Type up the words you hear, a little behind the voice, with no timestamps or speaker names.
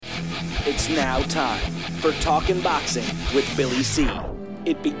It's now time for Talkin' Boxing with Billy C.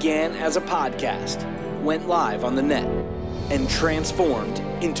 It began as a podcast, went live on the net, and transformed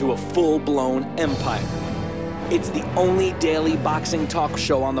into a full-blown empire. It's the only daily boxing talk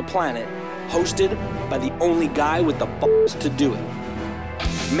show on the planet, hosted by the only guy with the balls to do it.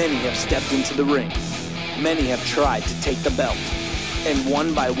 Many have stepped into the ring. Many have tried to take the belt. And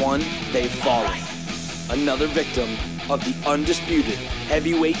one by one, they've fallen. Another victim of the undisputed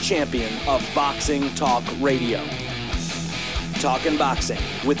heavyweight champion of Boxing Talk Radio. Talkin' Boxing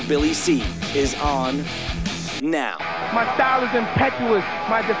with Billy C. is on now. My style is impetuous,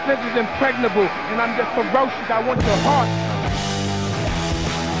 my defense is impregnable, and I'm just ferocious. I want your heart.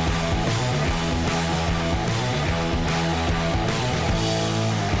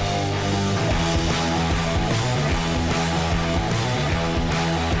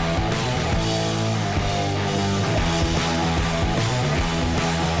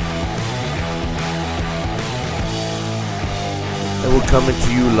 And we're coming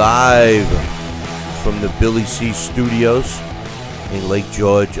to you live from the Billy C Studios in Lake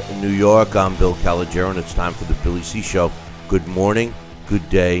George, New York. I'm Bill Calogero, and it's time for the Billy C Show. Good morning, good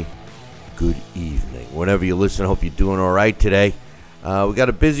day, good evening. Whenever you listen, I hope you're doing all right today. We got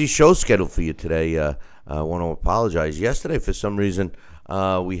a busy show scheduled for you today. I want to apologize. Yesterday, for some reason,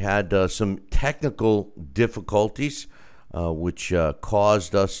 we had some technical difficulties, which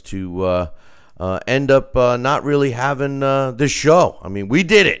caused us to end up not really having the show. I mean, we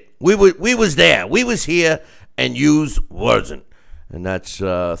did it. We was there. We was here, and yous wasn't. And that's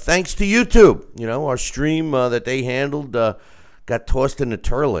thanks to YouTube. You know, our stream that they handled got tossed in the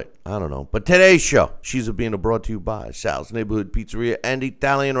toilet. I don't know. But today's show, she's being brought to you by Sal's Neighborhood Pizzeria and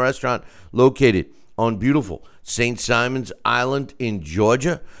Italian Restaurant located on beautiful St. Simons Island in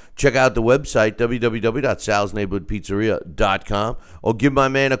Georgia. Check out the website, www.salsneighborhoodpizzeria.com, or give my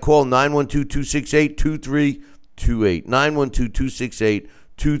man a call, 912-268-2328,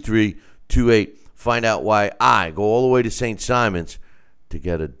 912-268-2328. Find out why I go all the way to St. Simons to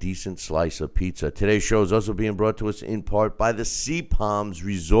get a decent slice of pizza. Today's show is also being brought to us in part by the Sea Palms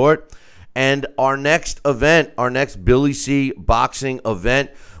Resort. And our next event, our next Billy C boxing event,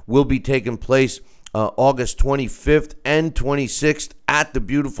 will be taking place August 25th and 26th at the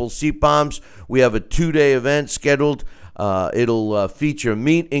beautiful Sea Palms. We have a 2-day event scheduled. It'll feature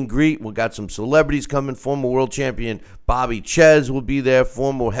meet and greet. We've got some celebrities coming. Former world champion Bobby Ches will be there.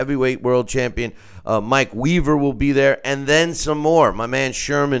 Former heavyweight world champion Mike Weaver will be there. And then some more. My man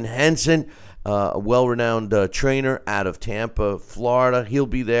Sherman Henson, a well-renowned trainer out of Tampa, Florida. He'll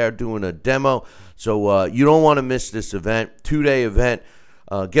be there doing a demo. So you don't want to miss this event. 2-day event.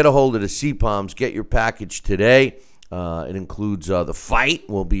 Get a hold of the Sea Palms. Get your package today. It includes the fight.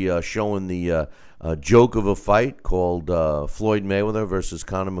 We'll be showing the joke of a fight called Floyd Mayweather versus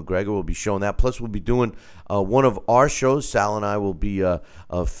Conor McGregor. We'll be showing that. Plus, we'll be doing one of our shows. Sal and I will be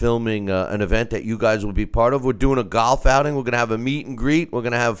filming an event that you guys will be part of. We're doing a golf outing. We're going to have a meet and greet. We're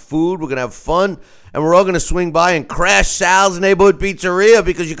going to have food. We're going to have fun. And we're all going to swing by and crash Sal's Neighborhood Pizzeria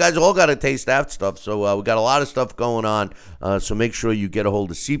because you guys all got to taste that stuff. So we got a lot of stuff going on. So make sure you get a hold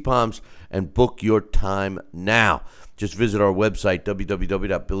of Sea Palms and book your time now. Just visit our website,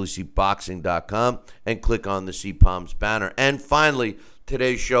 www.billycboxing.com, and click on the Sea Palms banner. And finally,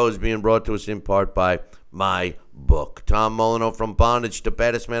 today's show is being brought to us in part by my book. Tom Molineaux, From Bondage to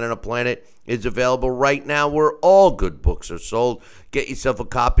Baddest Man on the Planet, is available right now where all good books are sold. Get yourself a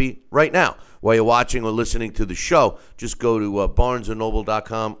copy right now. While you're watching or listening to the show, just go to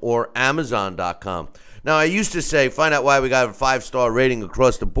barnesandnoble.com or amazon.com. Now, I used to say, find out why we got a 5-star rating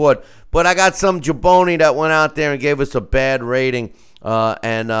across the board, but I got some jabroni that went out there and gave us a bad rating,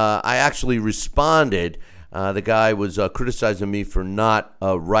 and I actually responded. The guy was criticizing me for not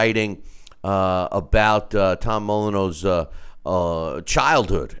writing about Tom Molineaux's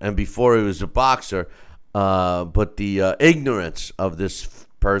childhood and before he was a boxer, but the ignorance of this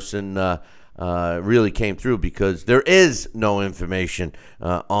person really came through because there is no information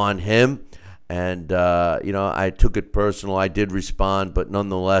on him. And, I took it personal. I did respond, but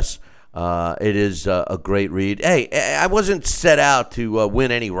nonetheless, it is a great read. Hey, I wasn't set out to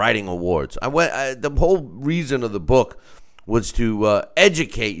win any writing awards. The whole reason of the book was to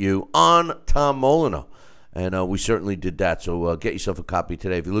educate you on Tom Molineaux. And we certainly did that. So get yourself a copy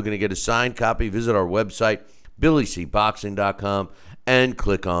today. If you're looking to get a signed copy, visit our website, BillyCBoxing.com, and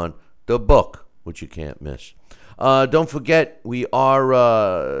click on the book, which you can't miss. Don't forget, we are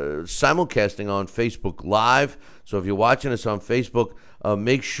simulcasting on Facebook Live. So if you're watching us on Facebook,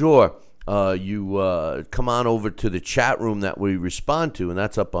 make sure you come on over to the chat room that we respond to, and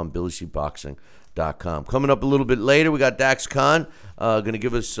that's up on BillyCBoxing. MyBook.com. Coming up a little bit later, we got Dax Khan going to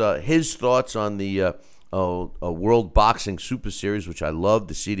give us his thoughts on the World Boxing Super Series, which I love.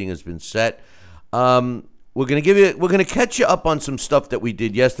 The seating has been set. We're going to catch you up on some stuff that we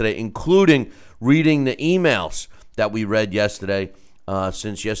did yesterday, including reading the emails that we read yesterday,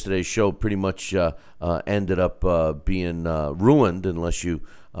 since yesterday's show pretty much ended up being ruined unless you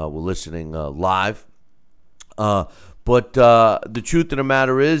were listening live. But the truth of the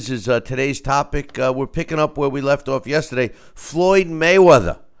matter is today's topic, we're picking up where we left off yesterday. Floyd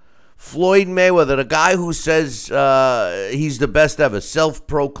Mayweather, the guy who says he's the best ever,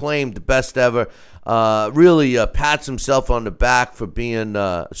 self-proclaimed best ever, really pats himself on the back for being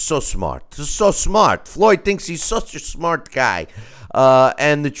so smart. Floyd thinks he's such a smart guy.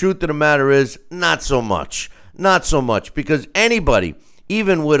 And the truth of the matter is, not so much, because anybody,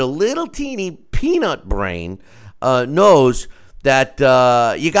 even with a little teeny peanut brain, knows that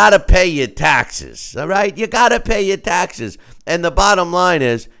you got to pay your taxes, all right? You got to pay your taxes. And the bottom line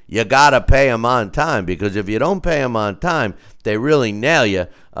is you got to pay them on time, because if you don't pay them on time, they really nail you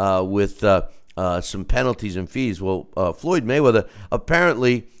with some penalties and fees. Well, Floyd Mayweather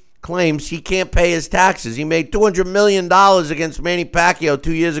apparently claims he can't pay his taxes. He made $200 million against Manny Pacquiao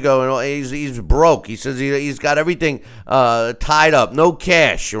 2 years ago, and he's broke. He says he's got everything tied up, no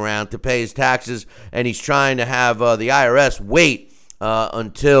cash around to pay his taxes, and he's trying to have the IRS wait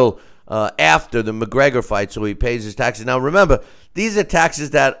until after the McGregor fight so he pays his taxes. Now, remember, these are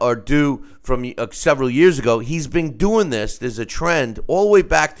taxes that are due from several years ago. He's been doing this. There's a trend all the way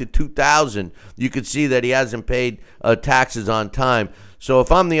back to 2000. You could see that he hasn't paid taxes on time. So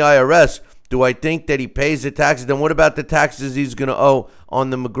if I'm the IRS, do I think that he pays the taxes? Then what about the taxes he's going to owe on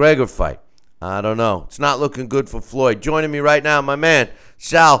the McGregor fight? I don't know. It's not looking good for Floyd. Joining me right now, my man,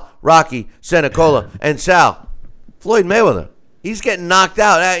 Sal Rocky Senecola. And Sal, Floyd Mayweather, he's getting knocked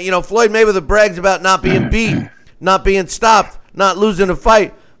out. Floyd Mayweather brags about not being beat, not being stopped, not losing a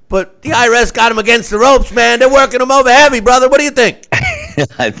fight. But the IRS got him against the ropes, man. They're working him over heavy, brother. What do you think?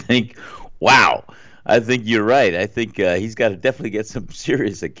 I think you're right. I think he's got to definitely get some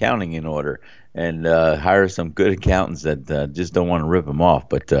serious accounting in order and hire some good accountants that just don't want to rip him off.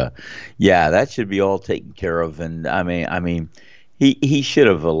 But that should be all taken care of. And I mean, he should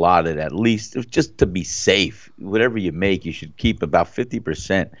have allotted, at least just to be safe, whatever you make, you should keep about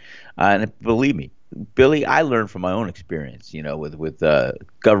 50%. And believe me, Billy, I learned from my own experience, with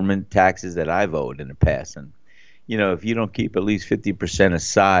government taxes that I've owed in the past. And, if you don't keep at least 50%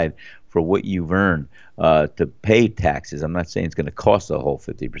 aside for what you've earned to pay taxes, I'm not saying it's going to cost the whole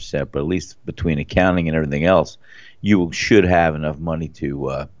 50%, but at least between accounting and everything else, you should have enough money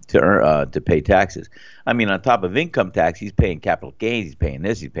to pay taxes. I mean, on top of income tax, he's paying capital gains, he's paying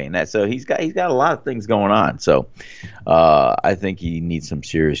this, he's paying that. So he's got a lot of things going on. So I think he needs some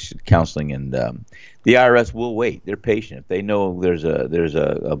serious counseling, and the IRS will wait. They're patient. If they know there's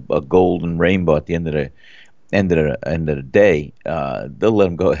a golden rainbow at the end of the day, they'll let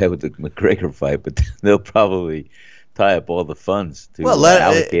him go ahead with the McGregor fight, but they'll probably tie up all the funds to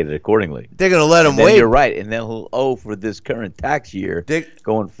allocate it accordingly. They're going to let him wait. You're right, and then he'll owe for this current tax year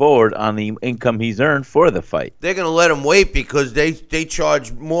going forward on the income he's earned for the fight. They're going to let him wait because they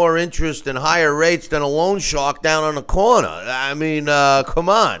charge more interest and higher rates than a loan shark down on the corner. I mean, come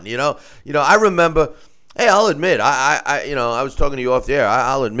on, I remember. Hey, I'll admit, I was talking to you off the air.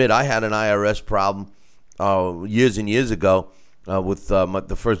 I'll admit I had an IRS problem years and years ago with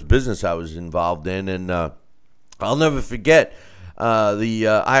the first business I was involved in, and I'll never forget the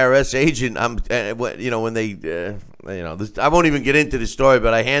IRS agent. When they, I won't even get into the story,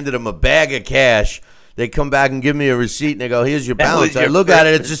 but I handed them a bag of cash. They come back and give me a receipt, and they go, "Here's your balance." I look at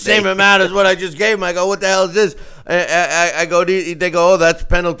it; it's the same amount as what I just gave them. I go, "What the hell is this?" I go, they go, "Oh, that's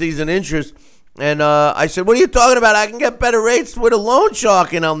penalties and interest." And I said, "What are you talking about? I can get better rates with a loan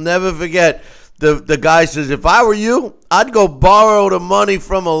shark." And I'll never forget. The guy says, "If I were you, I'd go borrow the money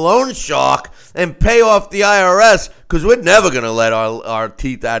from a loan shark and pay off the IRS, because we're never going to let our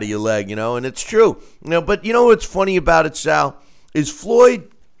teeth out of your leg," and it's true. But what's funny about it, Sal, is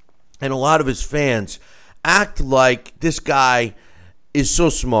Floyd and a lot of his fans act like this guy is so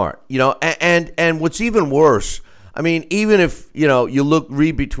smart, and what's even worse, I mean, even if, you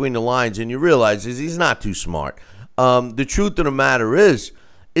read between the lines and you realize he's not too smart. The truth of the matter is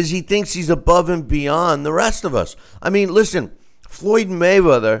he thinks he's above and beyond the rest of us. I mean, listen, Floyd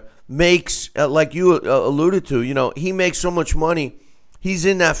Mayweather makes, like you alluded to, he makes so much money. He's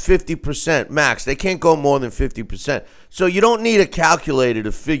in that 50% max. They can't go more than 50%. So you don't need a calculator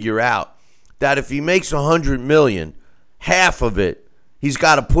to figure out that if he makes $100 million, half of it he's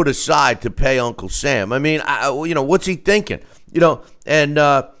got to put aside to pay Uncle Sam. I mean, what's he thinking? And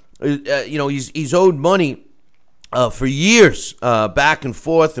he's owed money for years, back and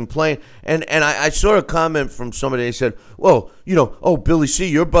forth and playing. And I saw a comment from somebody. They said, well, Billy C.,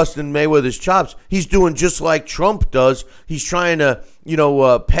 you're busting Mayweather's chops. He's doing just like Trump does. He's trying to,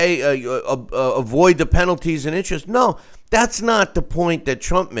 avoid the penalties and interest. No, that's not the point that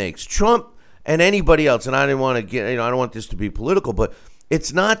Trump makes. Trump and anybody else, and I didn't want to get, I don't want this to be political, but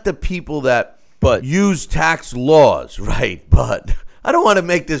it's not the people that use tax laws, right? But I don't want to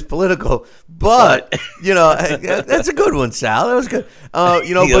make this political, but that's a good one, Sal. That was good.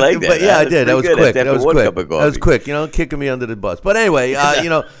 Yeah, I did. That was quick. That was quick. Kicking me under the bus. But anyway,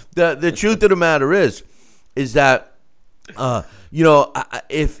 the truth of the matter is that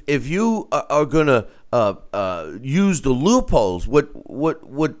if you are gonna use the loopholes,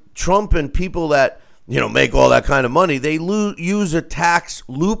 what Trump and people that make all that kind of money, they use a tax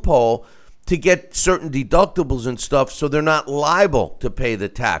loophole to get certain deductibles and stuff so they're not liable to pay the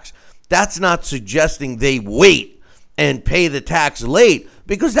tax. That's not suggesting they wait and pay the tax late,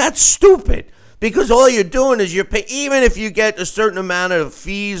 because that's stupid. Because all you're doing is you're paying, even if you get a certain amount of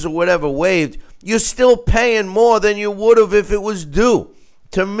fees or whatever waived, you're still paying more than you would have if it was due.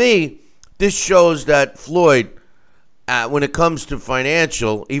 To me, this shows that Floyd, when it comes to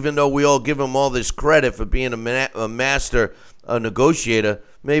financial, even though we all give him all this credit for being a master negotiator,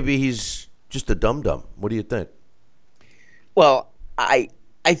 maybe he's just a dum-dum. What do you think? Well, I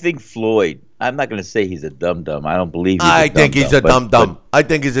think Floyd, I'm not going to say he's a dum-dum. I don't believe I think he's a dum-dum. I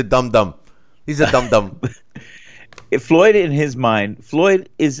think he's a dum-dum. He's a dum-dum. If Floyd, in his mind, Floyd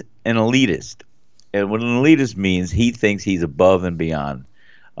is an elitist. And what an elitist means, he thinks he's above and beyond.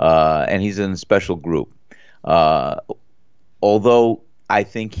 And he's in a special group. Although I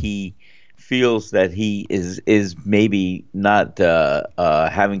think he feels that he is maybe not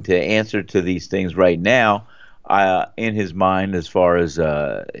having to answer to these things right now, in his mind, as far as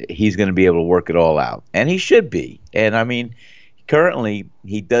he's going to be able to work it all out, and he should be. And I mean, currently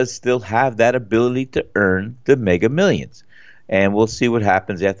he does still have that ability to earn the Mega Millions, and we'll see what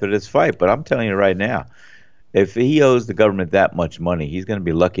happens after this fight. But I'm telling you right now, if he owes the government that much money, he's going to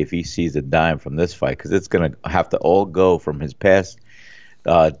be lucky if he sees a dime from this fight, because it's going to have to all go from his past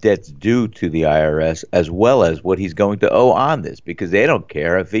debts due to the IRS, as well as what he's going to owe on this, because they don't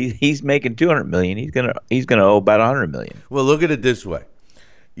care if he's making $200 million. He's gonna owe about $100 million. Well, look at it this way.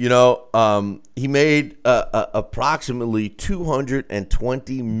 He made approximately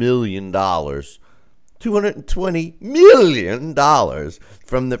 $220 million. $220 million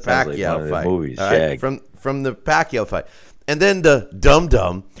from the Pacquiao fight. Movies, right? From the Pacquiao fight, and then the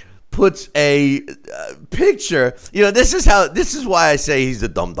dum-dum puts a picture. This is why I say he's a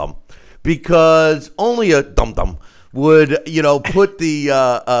dum-dum, because only a dum-dum would, put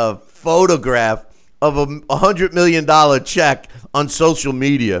the photograph of a $100 million check on social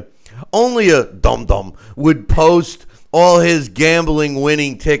media. Only a dum-dum would post all his gambling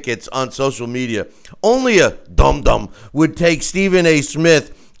winning tickets on social media. Only a dum-dum would take Stephen A.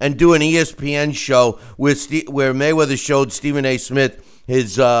 Smith and do an ESPN show where Mayweather showed Stephen A. Smith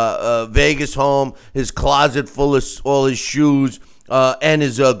his Vegas home, his closet full of all his shoes, and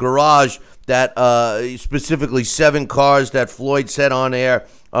his garage that specifically 7 cars that Floyd said on air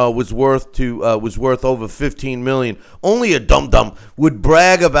was worth over $15 million. Only a dum-dum would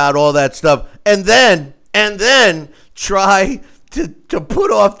brag about all that stuff and then try to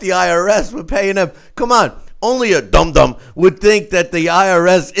put off the IRS for paying them. Come on. Only a dum-dum would think that the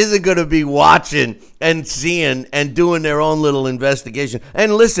IRS isn't going to be watching and seeing and doing their own little investigation.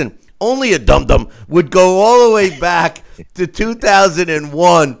 And listen, only a dum-dum would go all the way back to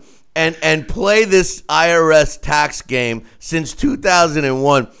 2001 and play this IRS tax game since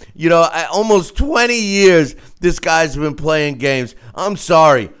 2001. Almost 20 years this guy's been playing games. I'm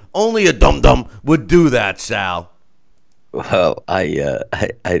sorry. Only a dum-dum would do that, Sal. Well, I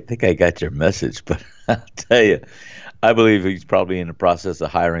think I got your message, but I'll tell you, I believe he's probably in the process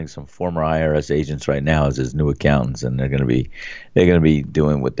of hiring some former IRS agents right now as his new accountants, and they're going to be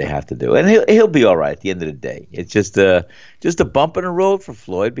doing what they have to do, and he'll be all right at the end of the day. It's just a bump in the road for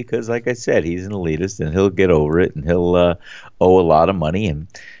Floyd, because, like I said, he's an elitist, and he'll get over it, and he'll owe a lot of money. And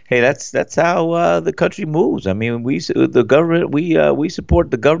hey, that's how the country moves. I mean, we support the government.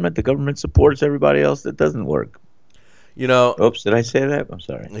 The government supports everybody else that doesn't work. Oops, did I say that? I'm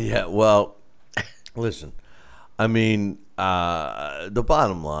sorry. Yeah, well, listen, I mean, the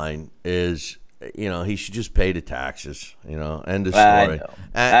bottom line is, he should just pay the taxes, end of story.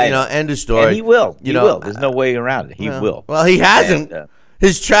 End of story. And he will. He will. There's no way around it. He will. Well, he hasn't.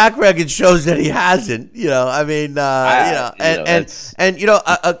 His track record shows that he hasn't, he's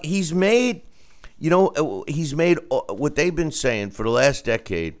made what they've been saying for the last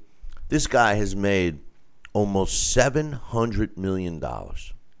decade This guy has made almost $700 million.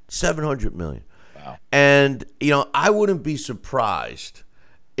 $700 million. Wow. And, I wouldn't be surprised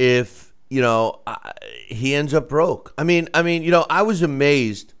if, he ends up broke. I mean, I was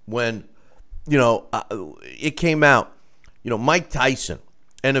amazed when, it came out, Mike Tyson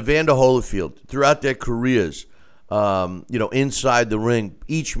and Evander Holyfield throughout their careers, inside the ring,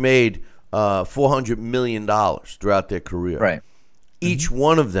 each made $400 million throughout their career. Right. Each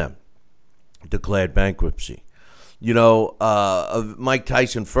one of them declared bankruptcy. Mike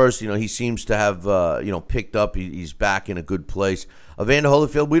Tyson first, he seems to have, picked up. He's back in a good place. Evander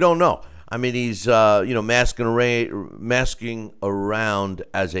Holyfield, we don't know. I mean, he's, masking around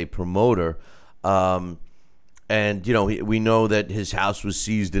as a promoter. And, we know that his house was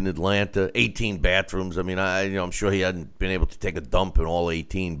seized in Atlanta, 18 bathrooms. I mean, I'm sure he hadn't been able to take a dump in all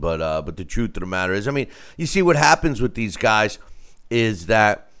 18. But the truth of the matter is, I mean, you see what happens with these guys is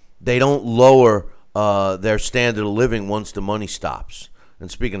that they don't lower their standard of living once the money stops.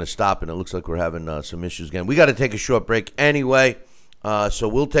 And speaking of stopping, it looks like we're having some issues again. We got to take a short break anyway. So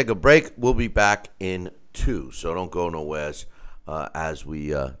we'll take a break. We'll be back in 2. So don't go nowhere as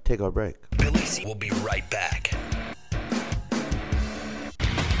we take our break. Billy C will be right back.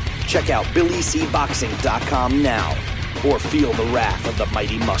 Check out BillyCBoxing.com now or feel the wrath of the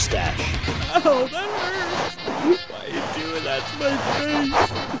mighty mustache. Oh, that hurts. Why are you doing that to my face?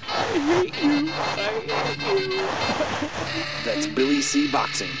 I hate you. That's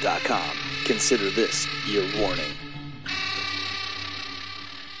BillyCBoxing.com. Consider this your warning.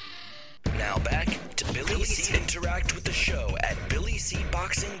 Now back to Billy C. Interact with the show at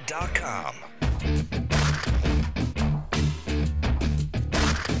BillyCBoxing.com.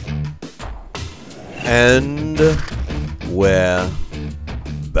 And we're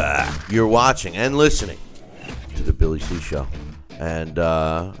back. You're watching and listening to the Billy C. Show. And,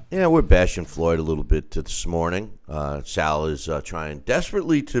 we're bashing Floyd a little bit this morning. Sal is trying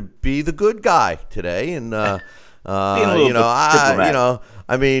desperately to be the good guy today. And, hey,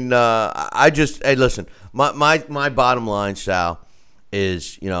 listen, my bottom line, Sal,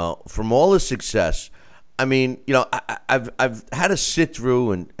 is, from all the success, I mean, I've had to sit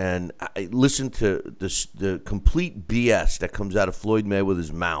through and I listen to the complete BS that comes out of Floyd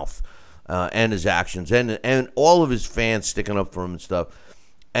Mayweather's mouth and his actions and all of his fans sticking up for him and stuff.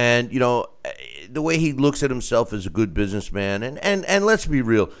 And, the way he looks at himself as a good businessman. And let's be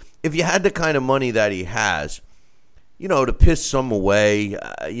real. If you had the kind of money that he has, to piss some away,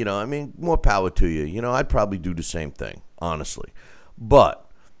 more power to you. I'd probably do the same thing, honestly. But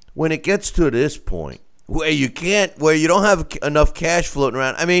when it gets to this point, where you don't have enough cash floating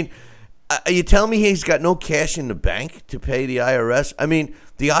around. I mean, are you telling me he's got no cash in the bank to pay the IRS? I mean,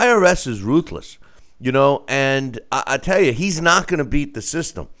 the IRS is ruthless, and I tell you, he's not going to beat the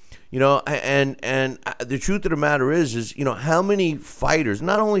system, and the truth of the matter is, how many fighters,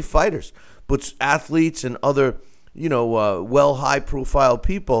 not only fighters, but athletes and other, high-profile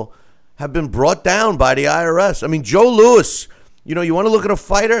people have been brought down by the IRS. I mean, Joe Louis. You want to look at a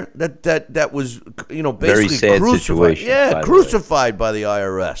fighter that was, basically crucified. Yeah, crucified by the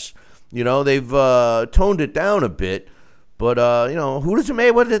IRS. They've toned it down a bit, but who does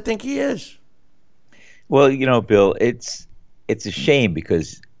Mayweather think he is? Well, Bill, it's a shame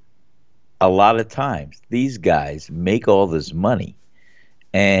because a lot of times these guys make all this money,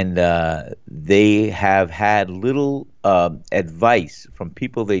 and they have had little advice from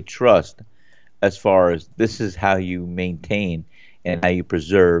people they trust as far as this is how you maintain and how you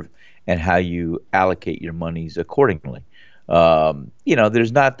preserve and how you allocate your monies accordingly.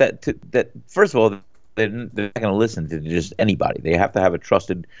 There's not that first of all, they're not going to listen to just anybody. They have to have a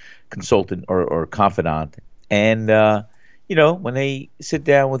trusted consultant or confidant. And, when they sit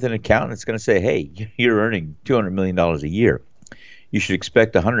down with an accountant, it's going to say, hey, you're earning $200 million a year. You should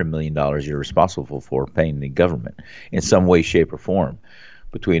expect $100 million you're responsible for paying the government in some way, shape, or form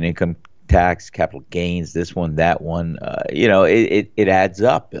between income tax, capital gains, this one, that one. It adds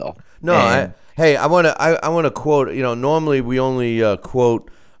up, Bill. No, I want to quote. Normally we only quote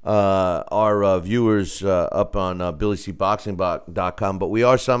our viewers up on BillyCBoxing.com, but we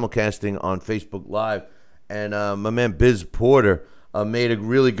are simulcasting on Facebook Live, and my man Biz Porter made a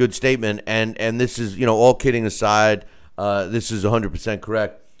really good statement, and this is all kidding aside, this is 100%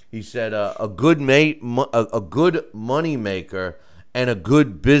 correct. He said a good money maker and a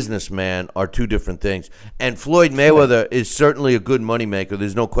good businessman are two different things. And Floyd Mayweather is certainly a good moneymaker.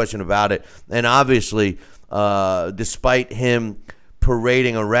 There's no question about it. And obviously, despite him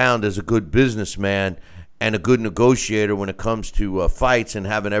parading around as a good businessman and a good negotiator when it comes to fights and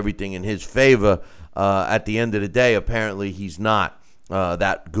having everything in his favor, at the end of the day, apparently he's not.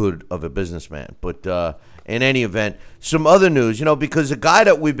 that good of a businessman. But in any event, some other news, because a guy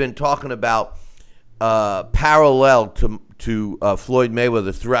that we've been talking about parallel to Floyd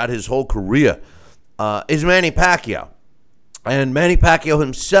Mayweather throughout his whole career is Manny Pacquiao. And Manny Pacquiao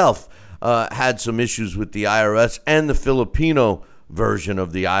himself had some issues with the IRS and the Filipino version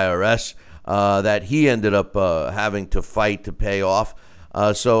of the IRS that he ended up having to fight to pay off.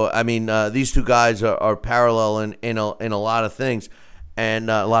 These two guys are parallel in a lot of things and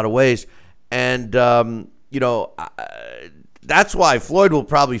a lot of ways. And, that's why Floyd will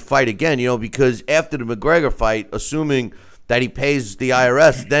probably fight again, because after the McGregor fight, assuming that he pays the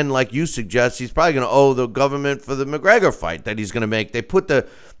IRS, then like you suggest, he's probably going to owe the government for the McGregor fight that he's going to make. They put the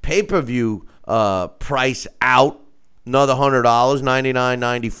pay-per-view price out, another $100,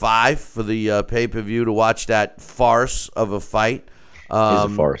 $99.95 for the pay-per-view to watch that farce of a fight. It's a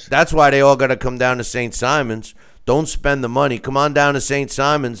farce. That's why they all got to come down to St. Simon's. Don't spend the money. Come on down to St.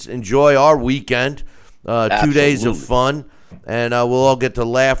 Simon's. Enjoy our weekend. 2 days of fun. And we'll all get to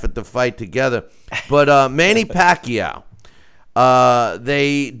laugh at the fight together. But Manny Pacquiao,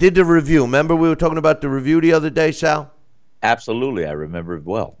 they did the review. Remember we were talking about the review the other day, Sal? Absolutely. I remember it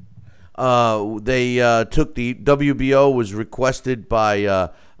well. They took the WBO was requested by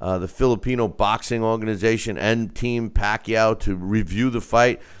the Filipino Boxing Organization and Team Pacquiao to review the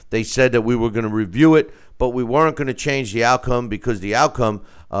fight. They said that we were going to review it, but we weren't going to change the outcome because the outcome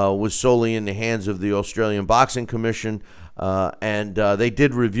was solely in the hands of the Australian Boxing Commission, and they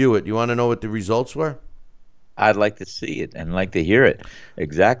did review it. You want to know what the results were? I'd like to see it and like to hear it.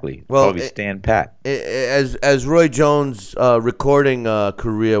 Exactly. Well, probably stand pat. As Roy Jones' recording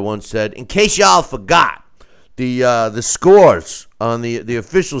career once said, in case y'all forgot, the scores on the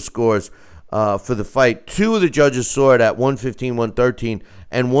official scores for the fight, two of the judges saw it at 115-113,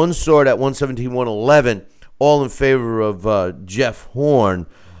 and one saw it at 117-111, all in favor of Jeff Horn.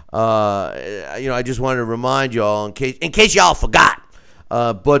 I just wanted to remind y'all in case y'all forgot.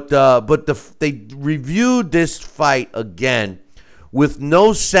 But they reviewed this fight again with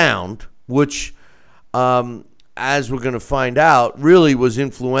no sound, which, as we're going to find out, really was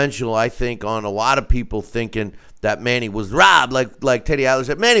influential, I think, on a lot of people thinking that Manny was robbed. Like Teddy Atlas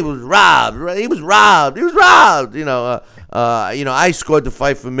said, Manny was robbed. He was robbed. He was robbed. I scored the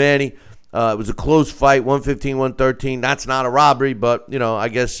fight for Manny. It was a close fight, 115-113. That's not a robbery, but I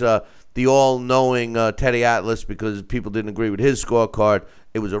guess the all-knowing Teddy Atlas, because people didn't agree with his scorecard,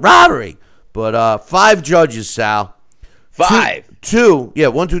 it was a robbery. But 5 judges, Sal. 5. Two. Yeah,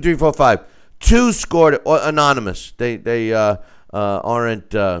 1, 2, 3, 4, 5. 2 scored it, anonymous. They aren't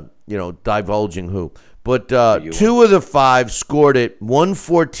divulging who. But 2 of the 5 scored it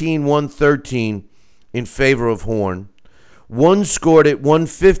 114-113 in favor of Horn. 1 scored it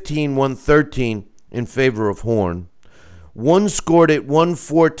 115-113 in favor of Horn. 1 scored it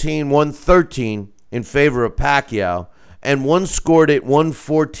 114-113 in favor of Pacquiao, and 1 scored it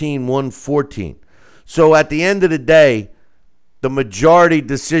 114-114. So at the end of the day, the majority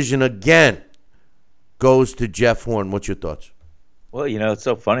decision again goes to Jeff Horn. What's your thoughts? Well, it's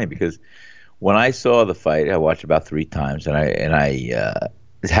so funny because when I saw the fight, I watched about 3 times, and I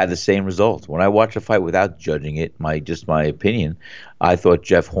had the same result. When I watched a fight without judging it, my opinion, I thought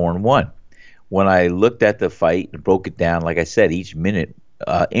Jeff Horn won. When I looked at the fight and broke it down, like I said, each minute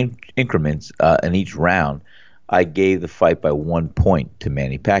increments in each round, I gave the fight by 1 point to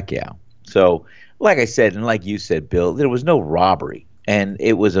Manny Pacquiao. So, like I said, and like you said, Bill, there was no robbery, and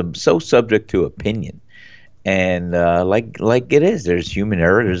it was so subject to opinion. And like it is, there's human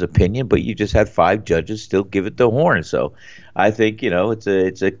error, there's opinion, but you just had 5 judges still give it to Horn. So I think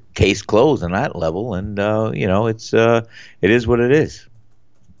it's a case closed on that level, and it is what it is.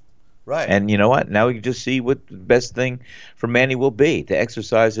 Right. And you know what? Now we can just see what the best thing for Manny will be to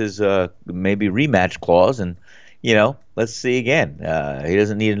exercise his maybe rematch clause, and let's see again. He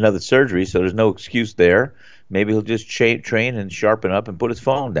doesn't need another surgery, so there's no excuse there. Maybe he'll just train and sharpen up and put his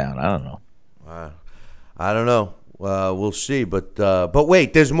phone down. I don't know. I don't know. We'll see. But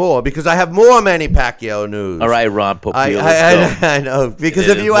wait, there's more, because I have more Manny Pacquiao news. All right, Ron Popeil. I know. Because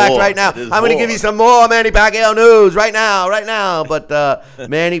if you act right now, I'm going to give you some more Manny Pacquiao news right now. But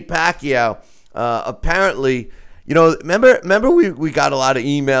Manny Pacquiao, apparently, remember we got a lot of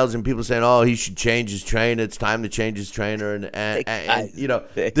emails and people saying, oh, he should change his trainer. It's time to change his trainer. And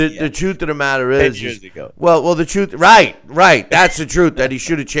the truth of the matter is, 10 years ago. Well, the truth, right. That's the truth, that he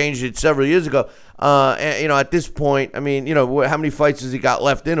should have changed it several years ago. At this point, how many fights has he got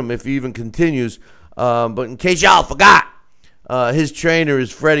left in him if he even continues? But in case y'all forgot, his trainer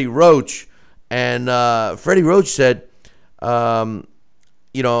is Freddie Roach. And Freddie Roach said,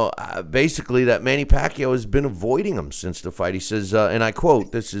 basically that Manny Pacquiao has been avoiding him since the fight. He says, and I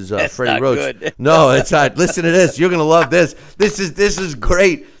quote, this is Freddie not Roach. good. No, it's not. Listen to this. You're going to love this. This is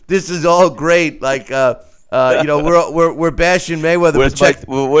great. This is all great. Like, we're bashing Mayweather.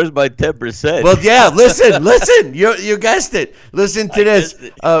 Where's my 10%? Well, yeah. Listen. You guessed it. Listen to this.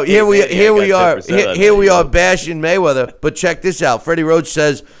 Here we are bashing Mayweather. But check this out. Freddie Roach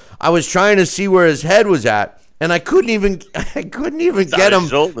says, I was trying to see where his head was at, and I couldn't even get him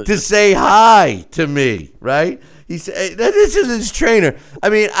to say hi to me. Right? He said, "This is his trainer." I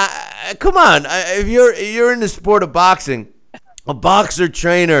mean, come on. If you're in the sport of boxing, a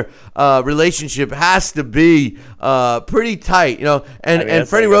boxer-trainer relationship has to be pretty tight, And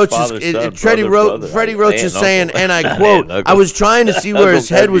Freddie Roach is saying, and I quote, "I was trying to see where his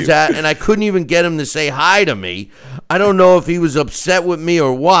head was at, and I couldn't even get him to say hi to me. I don't know if he was upset with me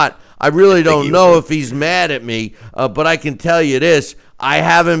or what. I really don't know if he's mad at me, but I can tell you this: I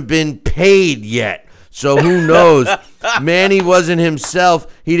haven't been paid yet." So who knows? Manny wasn't himself.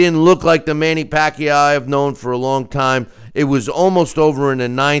 He didn't look like the Manny Pacquiao I've known for a long time. It was almost over in the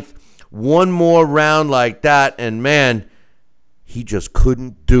ninth. One more round like that, and man, he just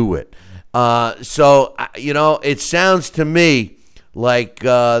couldn't do it. So it sounds to me like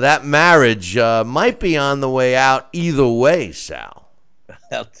that marriage might be on the way out either way, Sal.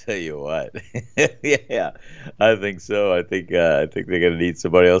 I'll tell you what. Yeah, I think so. I think they're going to need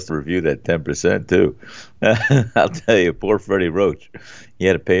somebody else to review that 10% too. I'll tell you, poor Freddie Roach. He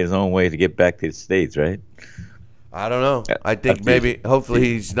had to pay his own way to get back to the States, right? I don't know. I think hopefully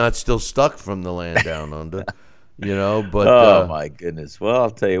he's not still stuck from the land down under, but. Oh, my goodness. Well,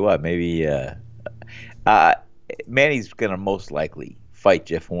 I'll tell you what, maybe Manny's going to most likely fight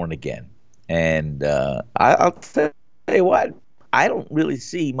Jeff Horn again. And I'll tell you what, I don't really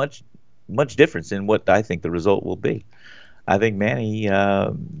see much difference in what I think the result will be. I think Manny,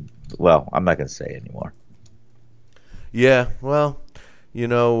 I'm not going to say anymore. Yeah, well,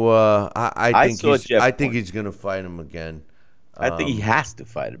 I think he's going to fight him again. I think he has to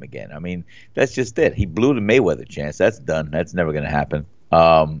fight him again. I mean, that's just it. He blew the Mayweather chance. That's done. That's never going to happen.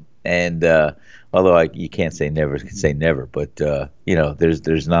 Although you can't say never, but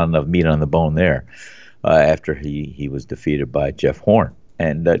there's not enough meat on the bone there after he was defeated by Jeff Horn,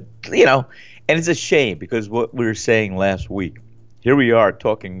 and and it's a shame because what we were saying last week. Here we are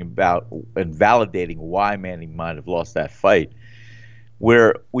talking about and validating why Manny might have lost that fight,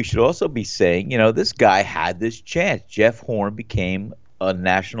 where we should also be saying, this guy had this chance. Jeff Horn became a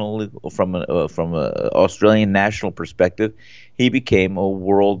national, from an Australian national perspective, he became a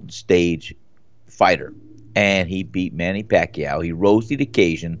world stage fighter, and he beat Manny Pacquiao. He rose to the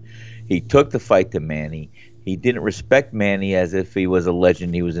occasion. He took the fight to Manny. He didn't respect Manny as if he was a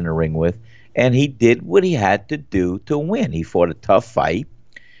legend he was in the ring with. And he did what he had to do to win. He fought a tough fight.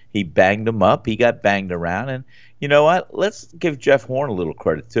 He banged him up. He got banged around. And you know what? Let's give Jeff Horn a little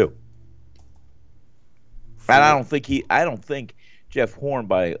credit too. And I don't think Jeff Horn,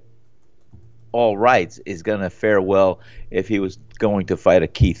 by all rights, is going to fare well if he was going to fight a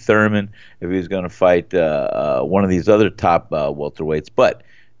Keith Thurman, if he was going to fight one of these other top welterweights. But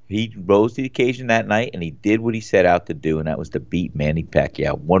he rose to the occasion that night, and he did what he set out to do, and that was to beat Manny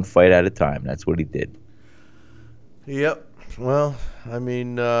Pacquiao one fight at a time. That's what he did. Yep. Well, I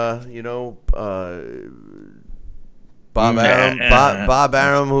mean, Bob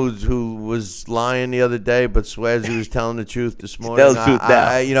Arum, who was lying the other day, but swears he was telling the truth this morning.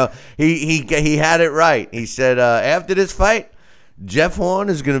 He had it right. He said after this fight, Jeff Horn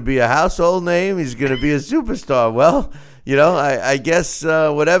is going to be a household name. He's going to be a superstar. Well, I guess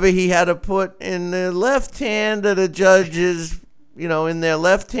whatever he had to put in the left hand of the judges, in their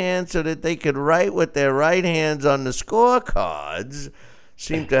left hand so that they could write with their right hands on the scorecards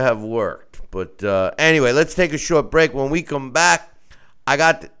seemed to have worked. But anyway, let's take a short break. When we come back, I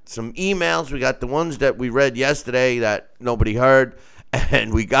got some emails. We got the ones that we read yesterday that nobody heard,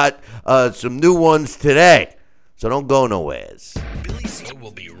 and we got some new ones today. So don't go nowheres. Billy C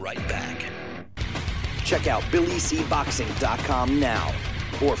will be right back. Check out BillyCBoxing.com now,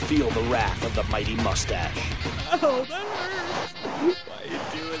 or feel the wrath of the mighty mustache. Oh, that hurts. Why are you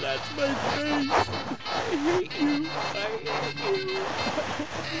doing that to my face? I hate you.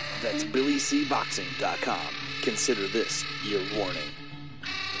 That's BillyCBoxing.com. Consider this your warning.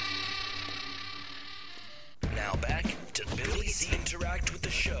 Now back to Billy C. Interact with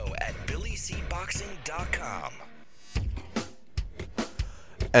the show at BillyCBoxing.com.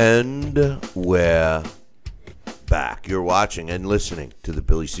 And we're back. You're watching and listening to the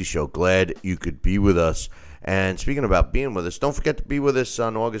Billy C. Show. Glad you could be with us. And speaking about being with us, don't forget to be with us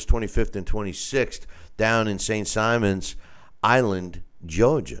on August 25th and 26th down in St. Simons Island,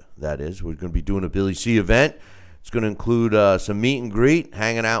 Georgia, that is. We're going to be doing a Billy C event. It's going to include some meet and greet,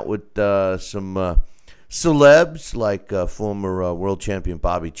 hanging out with some celebs like former world champion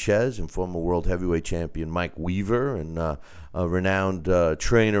Bobby Ches and former world heavyweight champion Mike Weaver and renowned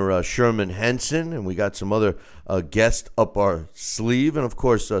trainer Sherman Henson. And we got some other guests up our sleeve. And, of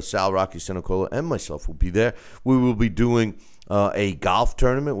course, Sal Rocky Senacola and myself will be there. We will be doing a golf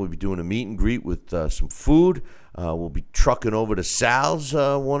tournament. We'll be doing a meet and greet with some food. We'll be trucking over to Sal's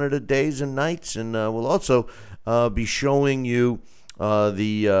one of the days and nights. And we'll also be showing you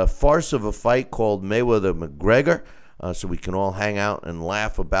the farce of a fight called Mayweather-McGregor, so we can all hang out and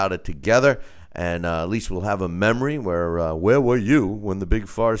laugh about it together. And at least we'll have a memory where were you when the big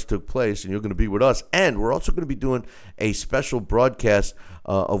farce took place, and you're going to be with us. And we're also going to be doing a special broadcast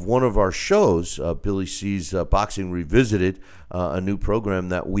of one of our shows, Billy C's Boxing Revisited, a new program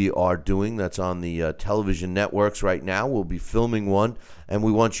that we are doing that's on the television networks right now. We'll be filming one, and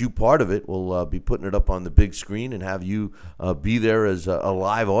we want you part of it. We'll be putting it up on the big screen and have you be there as a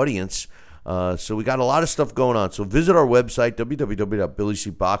live audience. So we got a lot of stuff going on. So visit our website,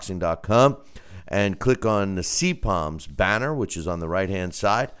 www.billycboxing.com, and click on the CPOMs banner, which is on the right-hand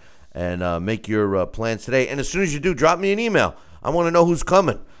side, and make your plans today. And as soon as you do, drop me an email. I want to know who's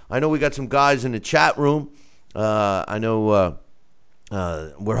coming. I know we got some guys in the chat room. I know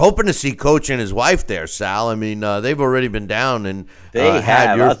we're hoping to see Coach and his wife there, Sal. I mean, they've already been down and they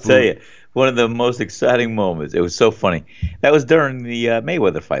had your I'll food. tell you. One of the most exciting moments. It was so funny. That was during the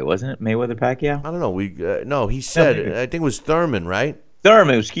Mayweather fight, wasn't it? Mayweather-Pacquiao? I don't know. No, he said, I think it was Thurman, right?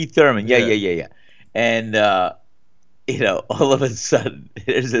 Thurman. It was Keith Thurman. Yeah. And, all of a sudden,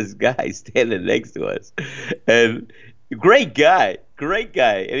 there's this guy standing next to us. And great guy.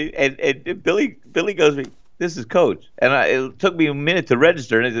 And Billy goes to me, "This is Coach." And it took me a minute to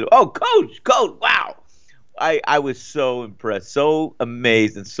register. And I said, "Oh, Coach, wow." I was so impressed, so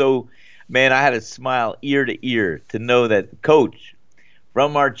amazed, and so... Man, I had a smile ear to ear to know that Coach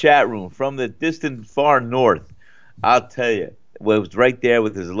from our chat room, from the distant far north, I'll tell you, was right there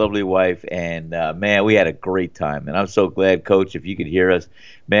with his lovely wife. And, man, we had a great time. And I'm so glad, Coach, if you could hear us.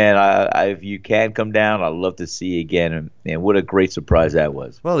 Man, if you can come down, I'd love to see you again. And what a great surprise that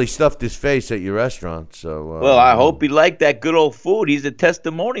was. Well, he stuffed his face at your restaurant. So. Well, I hope he liked that good old food. He's a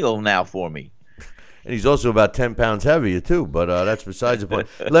testimonial now for me. And he's also about 10 pounds heavier, too, but that's besides the point.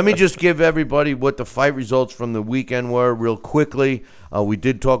 Let me just give everybody what the fight results from the weekend were real quickly. We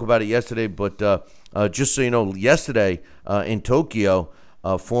did talk about it yesterday, but just so you know, yesterday in Tokyo,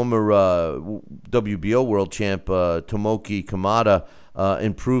 former WBO world champ Tomoki Kamada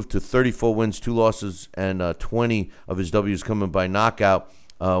improved to 34 wins, 2 losses, and 20 of his W's coming by knockout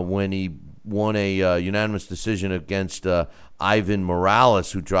when he won a unanimous decision against Ivan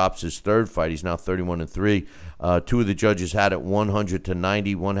Morales, who drops his third fight. He's now 31-3. 2 of the judges had it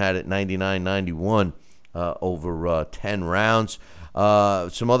 100-90. One had it 99-91 over 10 rounds.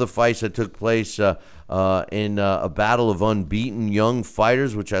 Some other fights that took place in a battle of unbeaten young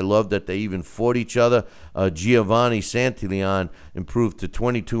fighters, which I love that they even fought each other. Giovanni Santillon improved to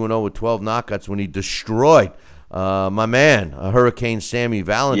 22-0 with 12 knockouts when he destroyed my man, Hurricane Sammy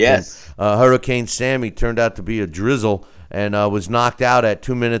Valentin. Yes. Hurricane Sammy turned out to be a drizzle and was knocked out at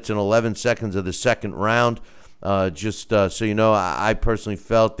 2 minutes and 11 seconds of the second round. Just so you know, I personally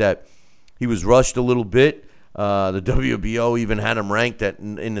felt that he was rushed a little bit. The WBO even had him ranked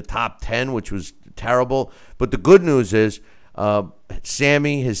in the top 10, which was terrible. But the good news is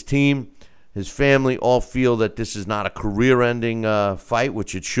Sammy, his team, his family all feel that this is not a career-ending fight,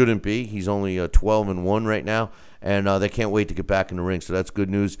 which it shouldn't be. He's only 12-1 right now, and they can't wait to get back in the ring, so that's good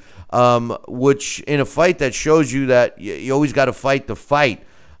news. Which, in a fight that shows you that you always got to fight the fight,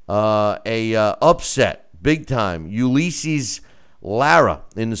 upset, big time. Ulysses Lara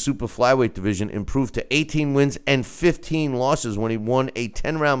in the super flyweight division improved to 18 wins and 15 losses when he won a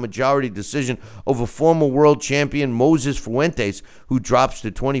 10-round majority decision over former world champion Moses Fuentes, who drops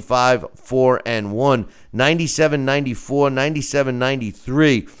to 25-4-1, 97-94,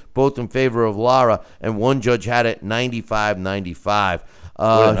 97-93, both in favor of Lara, and one judge had it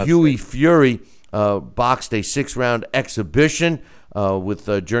 95-95. Huey Fury boxed a 6-round exhibition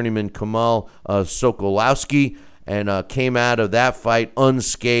with journeyman Kamal Sokolowski, and came out of that fight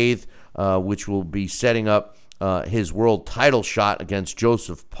unscathed, which will be setting up his world title shot against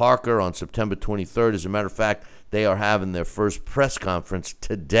Joseph Parker on September 23rd. As a matter of fact, they are having their first press conference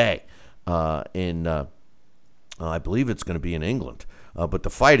today I believe it's going to be in England, but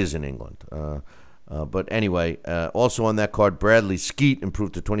the fight is in England. But anyway, also on that card, Bradley Skeet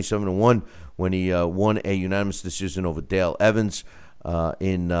improved to 27-1 when he won a unanimous decision over Dale Evans.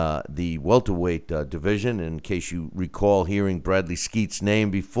 in the welterweight division. In case you recall hearing Bradley Skeet's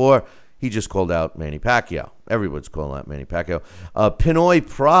name before, he just called out Manny Pacquiao. Everyone's calling out Manny Pacquiao. Pinoy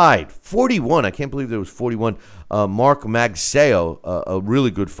Pride, 41. I can't believe there was 41. Mark Magsayo, a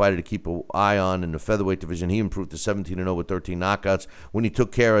really good fighter to keep an eye on in the featherweight division. He improved to 17-0 with 13 knockouts when he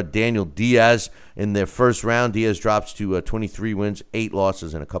took care of Daniel Diaz in their first round. Diaz drops to 23 wins, 8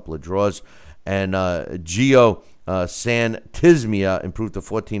 losses, and a couple of draws. And Gio Santismia improved to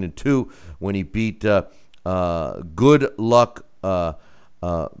 14-2 when he beat Good Luck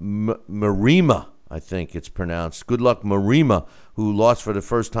Marima, I think it's pronounced. Good Luck Marima, who lost for the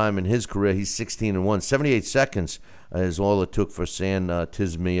first time in his career. He's 16-1. 78 seconds is all it took for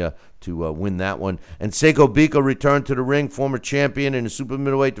Santismia to win that one. And Seiko Bika returned to the ring, former champion in the super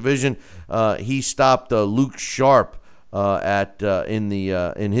middleweight division. He stopped Luke Sharp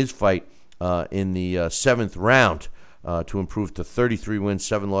in his fight in the 7th round to improve to 33 wins,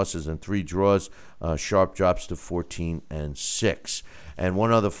 7 losses, and 3 draws. Sharp drops to 14-6. And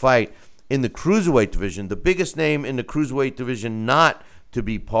one other fight in the cruiserweight division, the biggest name in the cruiserweight division not to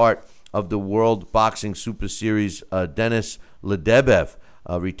be part of the World Boxing Super Series, Denis Ledebev,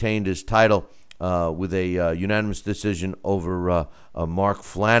 retained his title with a unanimous decision over Mark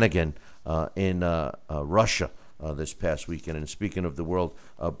Flanagan in Russia this past weekend. And speaking of the World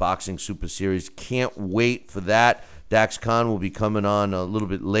Boxing Super Series, can't wait for that. Dax Khan will be coming on a little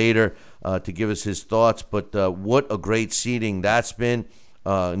bit later to give us his thoughts, but what a great seeding that's been.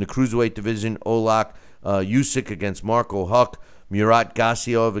 In the cruiserweight division, Olak Usyk against Marco Huck, Murat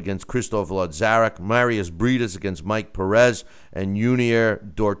Gassiov against Krzysztof Lazarek, Marius Briedis against Mike Perez, and Junior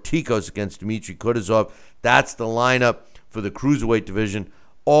Dorticos against Dmitry Kutuzov. That's the lineup for the cruiserweight division.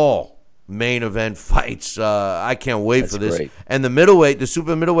 All main event fights. I can't wait for this. Great. And the middleweight, the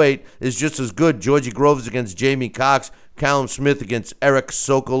super middleweight, is just as good. Georgie Groves against Jamie Cox, Callum Smith against Eric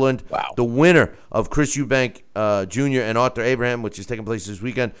Sokoland. Wow. The winner of Chris Eubank Jr. and Arthur Abraham, which is taking place this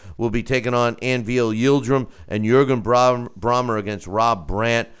weekend, will be taking on Anvil Yildirim, and Jürgen Brahmer against Rob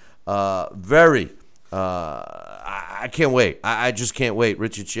Brandt. I can't wait. I just can't wait.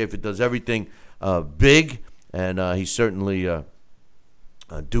 Richard Schaefer does everything big, and he's certainly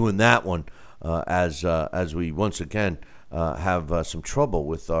doing that one as we once again have some trouble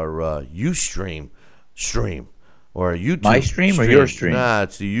with our Ustream stream. Or YouTube. My stream or your stream? Nah,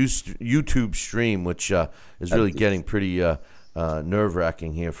 it's the YouTube stream, which is really getting pretty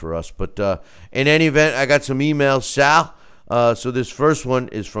nerve-wracking here for us. But in any event, I got some emails, Sal. So this first one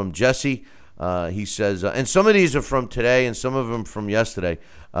is from Jesse. He says, and some of these are from today and some of them from yesterday.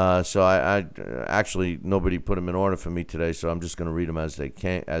 So I actually, nobody put them in order for me today, so I'm just going to read them as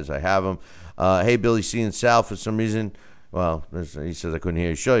I have them. Hey, Billy C. and Sal, for some reason, well, he says I couldn't hear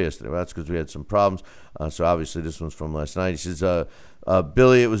your show yesterday. Well, that's because we had some problems. So obviously this one's from last night. He says,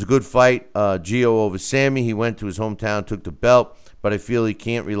 Billy, it was a good fight. Gio over Sammy. He went to his hometown, took the belt, but I feel he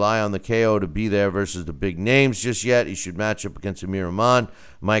can't rely on the KO to be there versus the big names just yet. He should match up against Amir Rahman,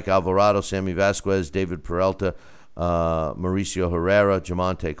 Mike Alvarado, Sammy Vasquez, David Peralta, Mauricio Herrera,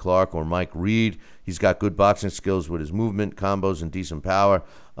 Jamonte Clark, or Mike Reed. He's got good boxing skills with his movement, combos, and decent power.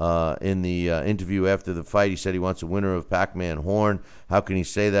 In the interview after the fight, he said he wants a winner of Pac-Man Horn. How can he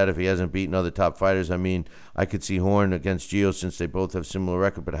say that if he hasn't beaten other top fighters? I mean, I could see Horn against Gio since they both have similar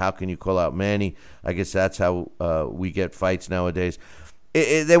record, but how can you call out Manny? I guess that's how we get fights nowadays.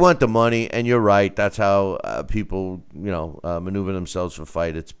 They want the money, and you're right. That's how people, maneuver themselves for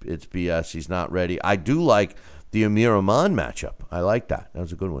fight. It's BS. He's not ready. I do like the Amir Rahman matchup. I like that. That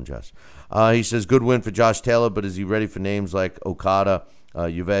was a good one, Jess. He says, good win for Josh Taylor, but is he ready for names like Okada,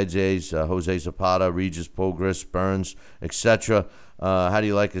 Uvedges, Jose Zapata, Regis Prograis, Burns, etc.? How do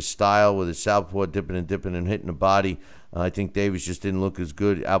you like his style with his southpaw dipping and hitting the body? I think Davis just didn't look as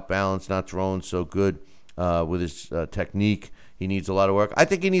good, outbalanced, not throwing so good with his technique. He needs a lot of work. I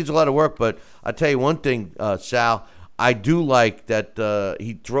think he needs a lot of work, but I'll tell you one thing, Sal, I do like that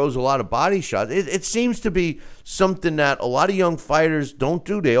he throws a lot of body shots. It seems to be something that a lot of young fighters don't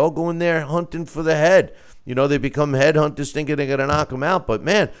do. They all go in there hunting for the head. They become headhunters thinking they're going to knock them out. But,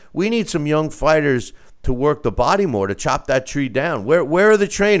 man, we need some young fighters to work the body more, to chop that tree down. Where are the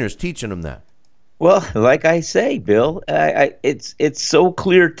trainers teaching them that? Well, like I say, Bill, it's so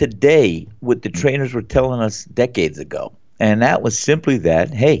clear today what the trainers were telling us decades ago. And that was simply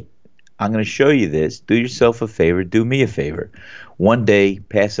that, hey, I'm going to show you this. Do yourself a favor. Do me a favor. One day,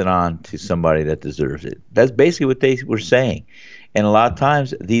 pass it on to somebody that deserves it. That's basically what they were saying. And a lot of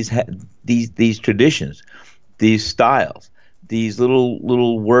times, these traditions, these styles, these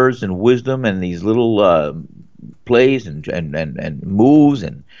little words and wisdom, and these little plays and moves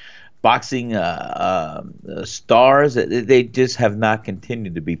and boxing stars, they just have not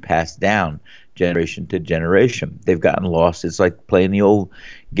continued to be passed down generation to generation. They've gotten lost. It's like playing the old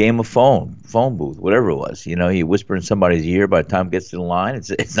game of phone booth, whatever it was. You whisper in somebody's ear. By the time it gets to the line,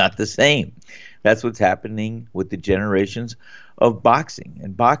 it's not the same. That's what's happening with the generations of boxing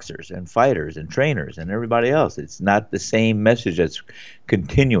and boxers and fighters and trainers and everybody else. It's not the same message that's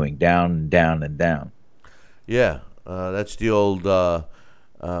continuing down and down and down. Yeah, that's the old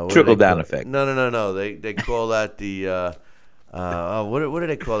trickle down effect. No. They call that the what do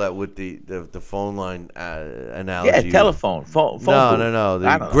they call that with the phone line analogy? Yeah, telephone. Phone No.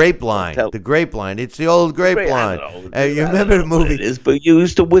 The grapevine. The grapevine. It's the old grapevine. You remember the movie? It is, but you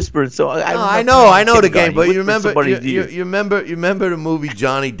used to whisper. So I know the game. But you remember the movie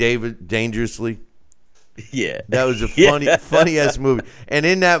Johnny Dangerously? Yeah, that was a funny ass movie. And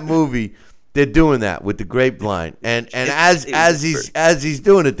in that movie, they're doing that with the grapevine. And as he's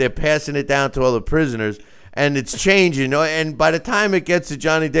doing it, they're passing it down to all the prisoners. And it's changing, and by the time it gets to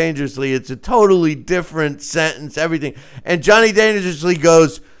Johnny Dangerously, it's a totally different sentence, everything. And Johnny Dangerously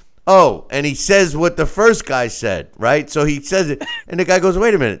goes, oh, and he says what the first guy said, right? So he says it, and the guy goes,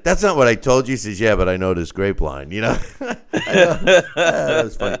 wait a minute, that's not what I told you. He says, yeah, but I know this grapevine, That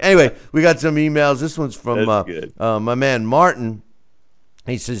was funny. Anyway, we got some emails. This one's from my man Martin.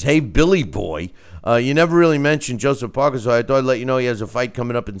 He says, hey, Billy boy. You never really mentioned Joseph Parker, so I thought I'd let you know he has a fight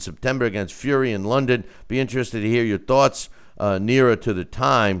coming up in September against Fury in London. Be interested to hear your thoughts nearer to the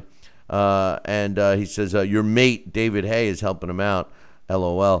time. And he says, your mate, David Hay, is helping him out.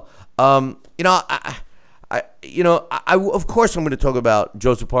 LOL. I of course I'm going to talk about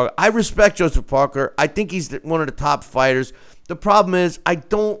Joseph Parker. I respect Joseph Parker. I think he's one of the top fighters. The problem is I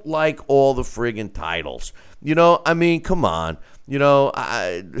don't like all the friggin' titles. Come on.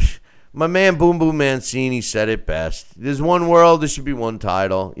 My man Boom Boom Mancini said it best. There's one world, there should be one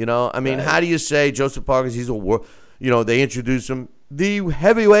title. How do you say Joseph Parker's, he's a world, they introduce him, the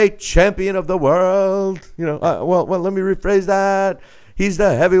heavyweight champion of the world. Well, let me rephrase that. He's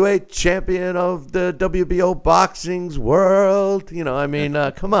the heavyweight champion of the WBO boxing's world.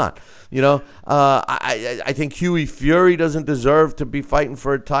 Come on. I think Huey Fury doesn't deserve to be fighting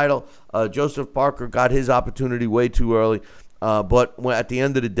for a title. Joseph Parker got his opportunity way too early. But at the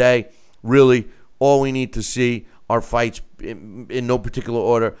end of the day, really, all we need to see are fights in no particular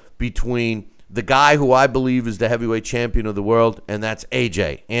order between the guy who I believe is the heavyweight champion of the world, and that's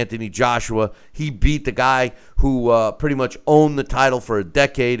AJ, Anthony Joshua. He beat the guy who pretty much owned the title for a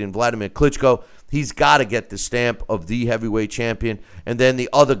decade in Vladimir Klitschko. He's got to get the stamp of the heavyweight champion. And then the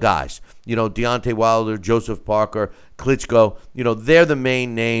other guys, Deontay Wilder, Joseph Parker, Klitschko, they're the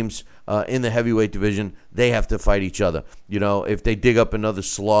main names in the heavyweight division. They have to fight each other. If they dig up another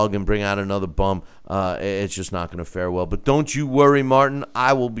slug and bring out another bum, it's just not going to fare well. But don't you worry, Martin.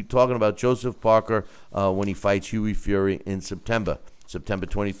 I will be talking about Joseph Parker when he fights Huey Fury in September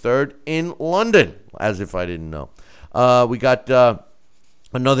 23rd in London, as if I didn't know. We got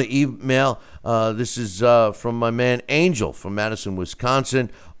another email. This is from my man Angel from Madison, Wisconsin.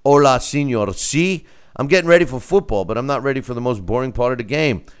 Hola, señor. Sí. I'm getting ready for football, but I'm not ready for the most boring part of the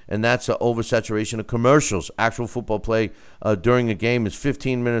game, and that's oversaturation of commercials. Actual football play during a game is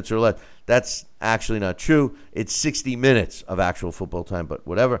 15 minutes or less. That's actually not true. It's 60 minutes of actual football time, but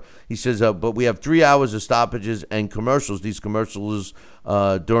whatever. He says, but we have 3 hours of stoppages and commercials. These commercials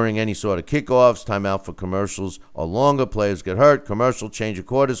during any sort of kickoffs, timeout for commercials are longer. Players get hurt. Commercial, change of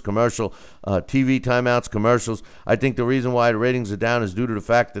quarters. Commercial, TV timeouts, commercials. I think the reason why the ratings are down is due to the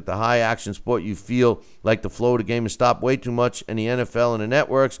fact that the high-action sport, you feel like the flow of the game is stopped way too much, and the NFL and the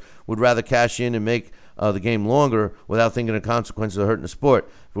networks would rather cash in and make the game longer without thinking of consequences of hurting the sport.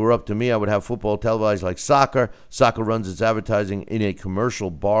 If it were up to me, I would have football televised like soccer. Soccer runs its advertising in a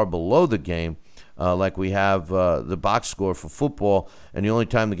commercial bar below the game, like we have the box score for football, and the only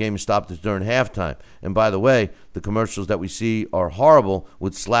time the game is stopped is during halftime. And by the way, the commercials that we see are horrible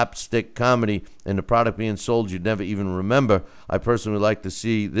with slapstick comedy and the product being sold you'd never even remember. I personally would like to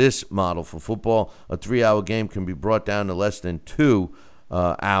see this model for football. A 3-hour game can be brought down to less than 2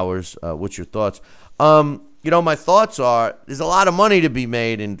 hours. What's your thoughts? My thoughts are there's a lot of money to be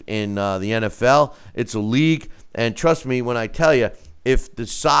made in the NFL. It's a league, and trust me when I tell you, if the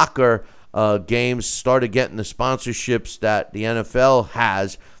soccer games started getting the sponsorships that the NFL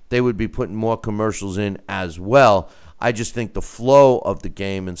has, they would be putting more commercials in as well. I just think the flow of the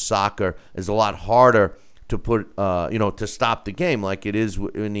game in soccer is a lot harder to put, to stop the game like it is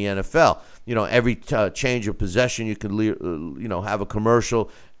in the NFL. Every change of possession, you could, have a commercial.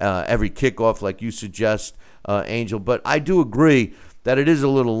 Every kickoff, like you suggest, Angel. But I do agree that it is a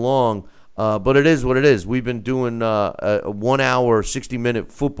little long. But it is what it is. We've been doing a 1 hour,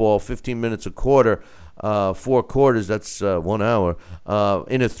 60-minute football, 15 minutes a quarter, 4 quarters, that's 1 hour,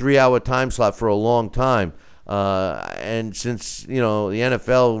 in a 3-hour time slot for a long time. And since, the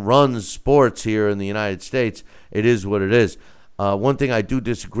NFL runs sports here in the United States, it is what it is. One thing I do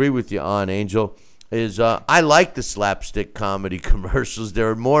disagree with you on, Angel, is I like the slapstick comedy commercials.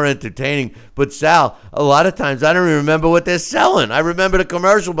 They're more entertaining. But, Sal, a lot of times I don't even remember what they're selling. I remember the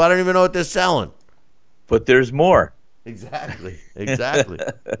commercial, but I don't even know what they're selling. But there's more. Exactly.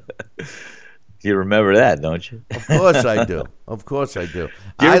 You remember that, don't you? Of course I do.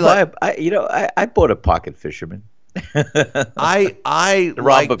 I bought a Pocket Fisherman. I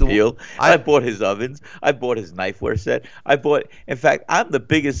Rob Appeal. I bought his ovens. I bought his knifeware set. In fact, I'm the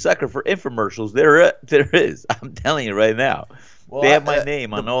biggest sucker for infomercials there is. I'm telling you right now. Well, they have my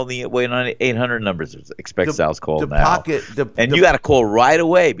name on all the 800 numbers. Expect Sal's call now. You got to call right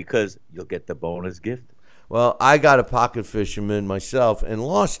away because you'll get the bonus gift. Well, I got a Pocket Fisherman myself and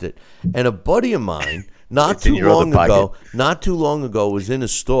lost it. And a buddy of mine not too long ago was in a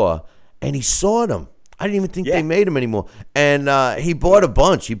store and he saw them. I didn't even think they made them anymore. And he bought a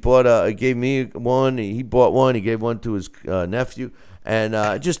bunch. He gave me one. He bought one. He gave one to his nephew.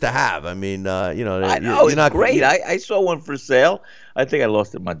 And just to have. I mean, I know, it's not great. I saw one for sale. I think I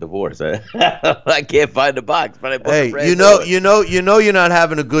lost it in my divorce. I can't find the box, but I bought the brand new. You're not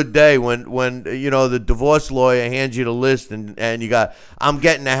having a good day when the divorce lawyer hands you the list and you got, I'm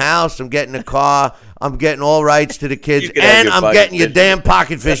getting a house, I'm getting a car, I'm getting all rights to the kids, and I'm getting your damn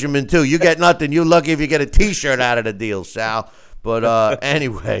Pocket Fisherman too. You get nothing. You're lucky if you get a T-shirt out of the deal, Sal. But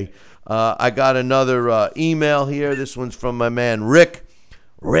anyway, I got another email here. This one's from my man Rick.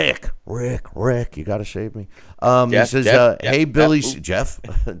 Rick, you got to save me. He says, hey, Billy C.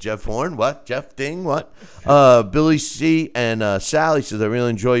 Jeff Horn, what? Jeff Ding, what? Billy C. and Sally says, I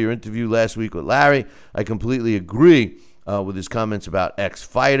really enjoy your interview last week with Larry. I completely agree with his comments about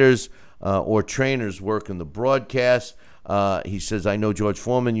ex-fighters or trainers working the broadcast. He says, I know George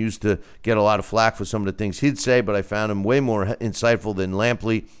Foreman used to get a lot of flack for some of the things he'd say, but I found him way more insightful than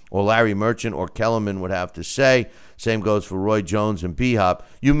Lampley or Larry Merchant or Kellerman would have to say. Same goes for Roy Jones and B-Hop.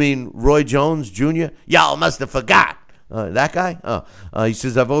 You mean Roy Jones Jr.? Y'all must have forgot. That guy? He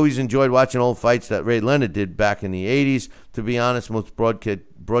says, I've always enjoyed watching old fights that Ray Leonard did back in the 80s. To be honest, most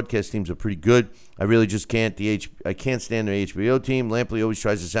broadcast teams are pretty good. I really just can't. I can't stand the HBO team. Lampley always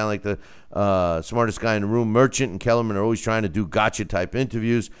tries to sound like the smartest guy in the room. Merchant and Kellerman are always trying to do gotcha-type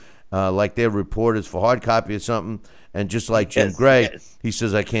interviews, like they're reporters for Hard Copy or something. And just like Jim Gray, he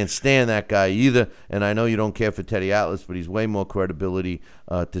says, I can't stand that guy either. And I know you don't care for Teddy Atlas, but he's way more credibility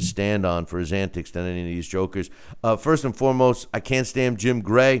to stand on for his antics than any of these jokers. First and foremost, I can't stand Jim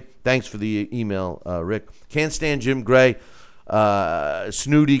Gray. Thanks for the email, Rick. Can't stand Jim Gray.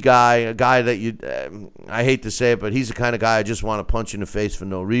 Snooty guy, a guy that I hate to say it, but he's the kind of guy I just want to punch in the face for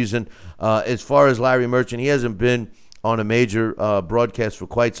no reason. As far as Larry Merchant, he hasn't been on a major broadcast for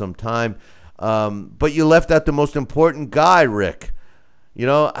quite some time. But you left out the most important guy, Rick.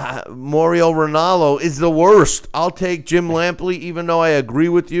 Mario Ranallo is the worst. I'll take Jim Lampley, even though I agree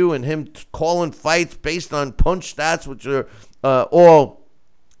with you, and him calling fights based on punch stats, which are all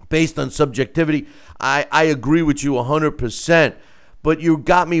based on subjectivity. I agree with you 100%. But you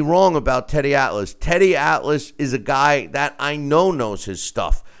got me wrong about Teddy Atlas. Teddy Atlas is a guy that I know knows his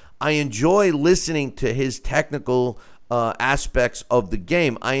stuff. I enjoy listening to his technical aspects of the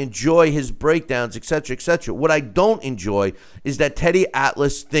game. I enjoy his breakdowns, etc., etc. What I don't enjoy is that Teddy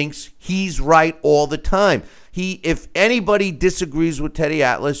Atlas thinks he's right all the time. If anybody disagrees with Teddy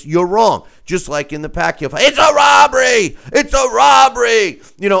Atlas, you're wrong. Just like in the Pacquiao fight, it's a robbery. It's a robbery.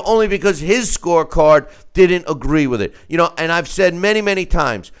 Only because his scorecard didn't agree with it. And I've said many, many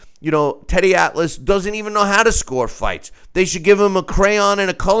times, Teddy Atlas doesn't even know how to score fights. They should give him a crayon and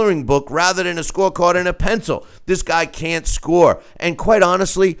a coloring book rather than a scorecard and a pencil. This guy can't score. And quite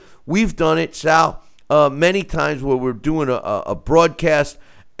honestly, we've done it, Sal, many times where we're doing a broadcast,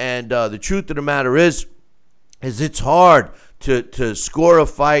 and the truth of the matter is it's hard to score a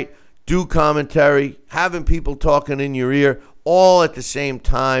fight, do commentary, having people talking in your ear, all at the same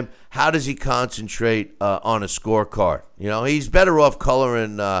time. How does he concentrate on a scorecard? He's better off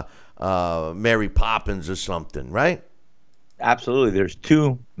coloring Mary Poppins or something, right? Absolutely. There's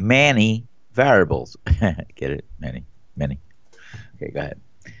too many variables. Get it? Many. Okay, go ahead.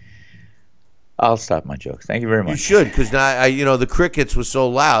 I'll stop my jokes. Thank you very much. You should, because the crickets were so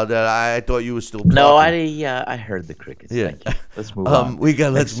loud that I thought you were still talking. No, I heard the crickets. Yeah. Thank you. Let's move on.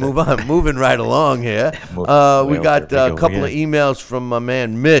 Let's move on. Moving right along here. We got a couple of emails from my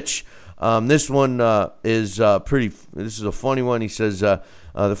man Mitch. This one is this is a funny one. He says,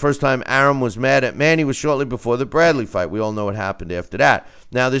 the first time Arum was mad at Manny was shortly before the Bradley fight. We all know what happened after that.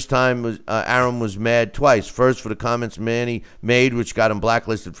 Now, this time, Arum was mad twice. First, for the comments Manny made, which got him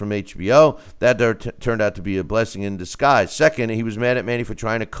blacklisted from HBO. That turned out to be a blessing in disguise. Second, he was mad at Manny for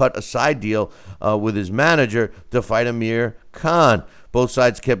trying to cut a side deal with his manager to fight Amir Khan. Both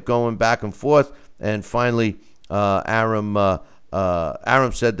sides kept going back and forth, and finally, Arum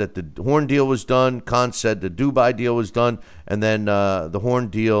said that the Horn deal was done. Khan said the Dubai deal was done, and then the Horn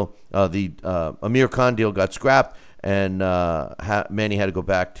deal, the Amir Khan deal got scrapped, and Manny had to go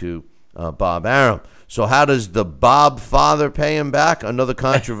back to Bob Arum. So how does the Bob father pay him back? Another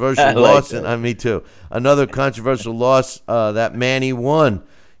controversial loss, and me too. Another controversial loss that Manny won.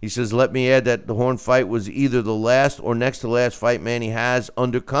 He says, let me add that the Horn fight was either the last or next to last fight Manny has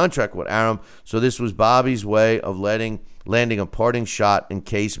under contract with Arum. So this was Bobby's way of landing a parting shot in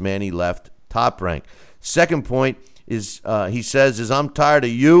case Manny left Top Rank. Second point is, he says, is I'm tired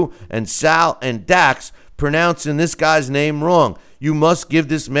of you and Sal and Dax pronouncing this guy's name wrong. You must give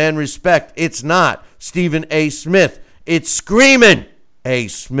this man respect. It's not Stephen A. Smith. It's Screaming A.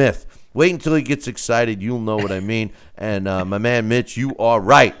 Smith. Wait until he gets excited. You'll know what I mean. And my man Mitch, you are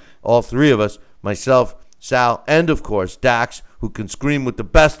right. All three of us, myself, Sal, and of course Dax, who can scream with the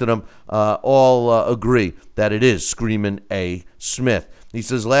best of them, all agree that it is Screaming A. Smith. He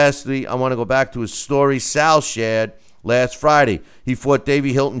says, lastly, I want to go back to his story Sal shared last Friday. He fought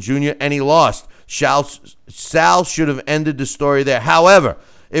Davey Hilton Jr. and he lost. Sal should have ended the story there. However,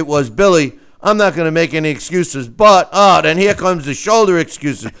 it was Billy. I'm not going to make any excuses, but, then here comes the shoulder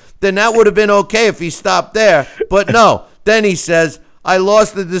excuses. Then that would have been okay if he stopped there. But no. Then he says, I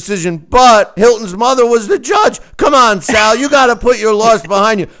lost the decision, but Hilton's mother was the judge. Come on, Sal. You got to put your loss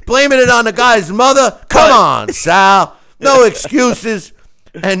behind you. Blaming it on the guy's mother? Come on, Sal. No excuses.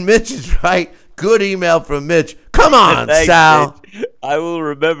 And Mitch is right. Good email from Mitch. Come on, Thanks, Sal. Mitch. I will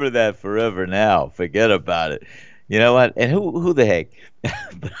remember that forever now. Forget about it. You know what? And who the heck?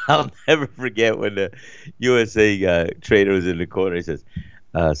 But I'll never forget when the USA trader was in the corner. He says,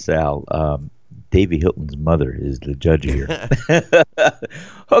 Sal, Davey Hilton's mother is the judge here.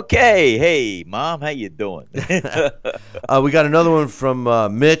 Okay. Hey, Mom, how you doing? We got another one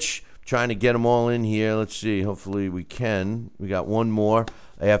from Mitch, trying to get them all in here. Let's see. Hopefully we can. We got one more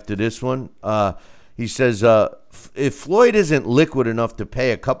after this one. He says, if Floyd isn't liquid enough to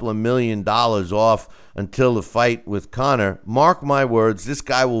pay a couple of $1 million off until the fight with Conor, mark my words, this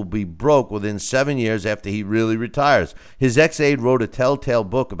guy will be broke within 7 years after he really retires. His ex-aide wrote a telltale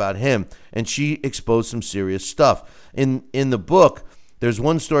book about him, and she exposed some serious stuff. In the book, there's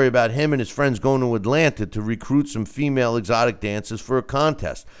one story about him and his friends going to Atlanta to recruit some female exotic dancers for a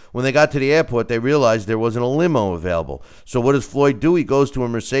contest. When they got to the airport, they realized there wasn't a limo available. So what does Floyd do? He goes to a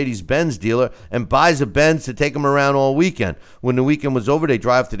Mercedes-Benz dealer and buys a Benz to take him around all weekend. When the weekend was over, they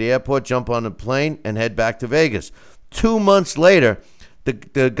drive to the airport, jump on a plane, and head back to Vegas. 2 months later,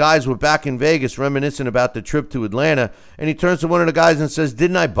 the guys were back in Vegas reminiscing about the trip to Atlanta, and he turns to one of the guys and says,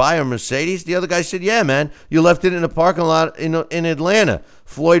 didn't I buy a Mercedes? The other guy said, yeah, man, you left it in the parking lot in Atlanta.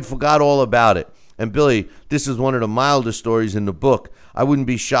 Floyd forgot all about it. And Billy, this is one of the milder stories in the book. I wouldn't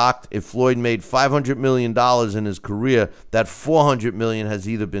be shocked if Floyd made $500 million in his career. That $400 million has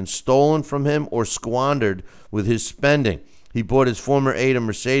either been stolen from him or squandered with his spending. He bought his former aide a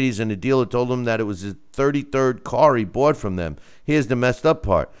Mercedes, and the dealer told him that it was his 33rd car he bought from them. Here's the messed up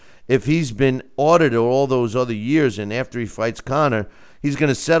part. If he's been audited all those other years and after he fights Conor, he's going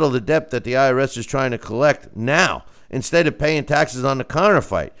to settle the debt that the IRS is trying to collect now instead of paying taxes on the Conor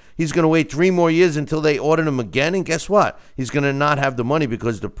fight. He's going to wait 3 more years until they audit him again, and guess what? He's going to not have the money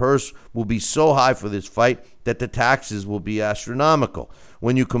because the purse will be so high for this fight that the taxes will be astronomical.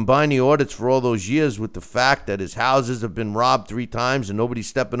 When you combine the audits for all those years with the fact that his houses have been robbed 3 times and nobody's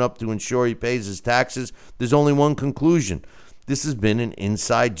stepping up to ensure he pays his taxes, there's only one conclusion. This has been an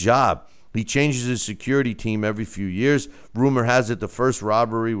inside job. He changes his security team every few years. Rumor has it the first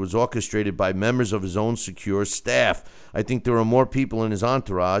robbery was orchestrated by members of his own secure staff. I think there are more people in his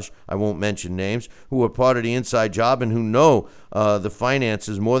entourage, I won't mention names, who are part of the inside job and who know the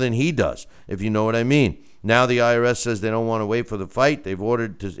finances more than he does, if you know what I mean. Now the IRS says they don't want to wait for the fight. They've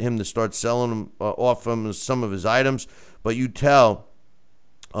ordered him to start selling him off from some of his items. But you tell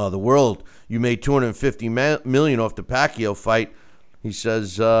the world you made $250 million off the Pacquiao fight. He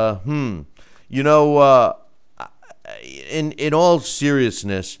says, in all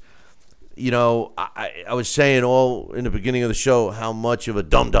seriousness, I was saying all in the beginning of the show how much of a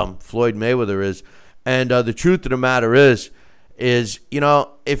dum-dum Floyd Mayweather is. And the truth of the matter is,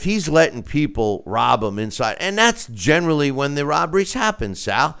 if he's letting people rob him inside, and that's generally when the robberies happen,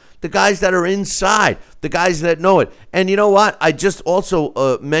 Sal. The guys that are inside, the guys that know it. And you know what? I just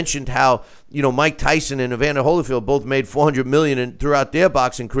also mentioned how, Mike Tyson and Evander Holyfield both made $400 million throughout their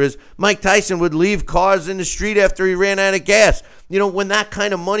boxing careers. Mike Tyson would leave cars in the street after he ran out of gas. When that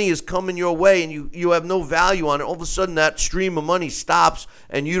kind of money is coming your way and you have no value on it, all of a sudden that stream of money stops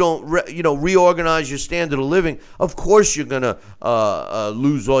and you don't reorganize your standard of living. Of course you're gonna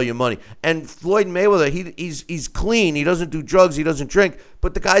lose all your money. And Floyd Mayweather, he's clean. He doesn't do drugs. He doesn't drink.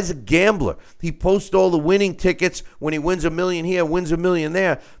 But the guy's a gambler. He posts all the winning tickets when he wins $1 million here, wins $1 million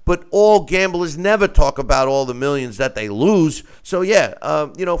there. But all gamblers never talk about all the millions that they lose. So yeah,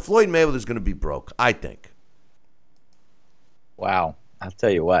 Floyd Mayweather's going to be broke, I think. Wow, I'll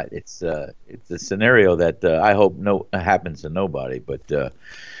tell you what, it's a scenario that I hope happens to nobody, but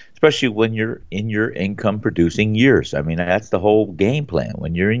especially when you're in your income producing years. I mean, that's the whole game plan.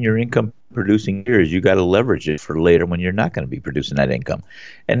 When you're in your income producing years, you got to leverage it for later when you're not going to be producing that income.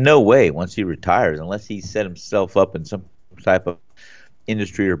 And no way, once he retires, unless he set himself up in some type of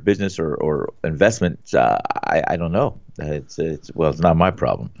industry or business or investment, I don't know. It's not my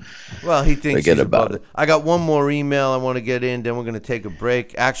problem. Well, he thinks Forget he's about above it. I got one more email I want to get in, then we're going to take a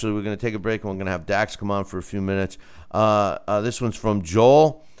break. Actually, we're going to take a break and we're going to have Dax come on for a few minutes. This one's from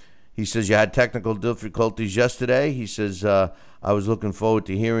Joel. He says, you had technical difficulties yesterday. He says, I was looking forward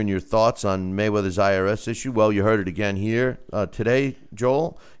to hearing your thoughts on Mayweather's IRS issue. Well, you heard it again here today,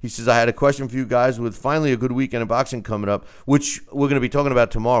 Joel. He says, I had a question for you guys with finally a good weekend of boxing coming up, which we're going to be talking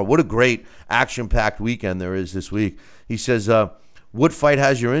about tomorrow. What a great action-packed weekend there is this week. He says, what fight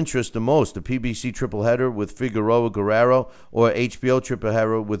has your interest the most? The PBC triple header with Figueroa Guerrero or HBO triple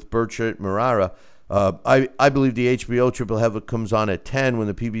header with Burchett Marrara? I believe the HBO triple header comes on at 10 when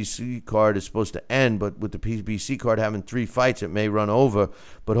the PBC card is supposed to end, but with the PBC card having 3 fights, it may run over,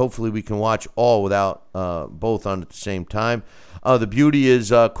 but hopefully we can watch all without both on at the same time. The beauty is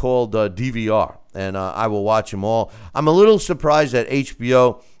called DVR, and I will watch them all. I'm a little surprised that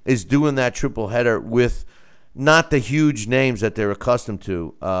HBO is doing that triple header with not the huge names that they're accustomed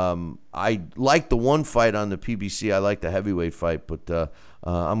to. I like the one fight on the PBC. I like the heavyweight fight, but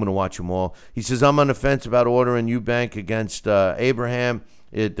I'm going to watch them all. He says, I'm on the fence about ordering Eubank against Abraham.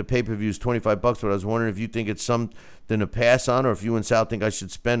 The pay-per-view is $25, but I was wondering if you think it's something to pass on, or if you and Sal think I should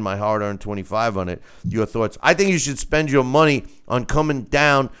spend my hard-earned $25 on it. Your thoughts? I think you should spend your money on coming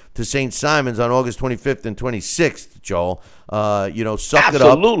down to St. Simon's on August 25th and 26th, Joel. Suck it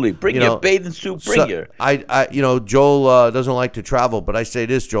up. Absolutely. Bring your bathing suit. Bring your. Joel doesn't like to travel, but I say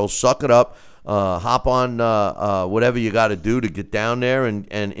this, Joel, suck it up. Hop on whatever you got to do to get down there and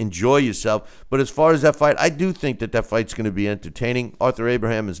enjoy yourself. But as far as that fight, I do think that fight's going to be entertaining. Arthur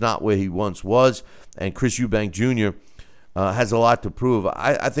Abraham is not where he once was, and Chris Eubank Jr. Has a lot to prove.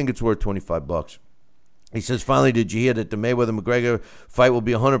 I think it's worth $25. He says, finally, did you hear that the Mayweather-McGregor fight will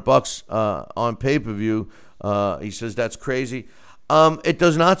be $100 on pay-per-view? He says, that's crazy. It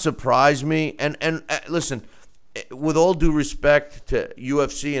does not surprise me. And listen, with all due respect to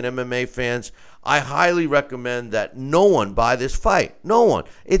UFC and MMA fans, I highly recommend that no one buy this fight. No one.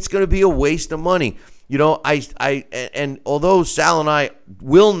 It's going to be a waste of money. And although Sal and I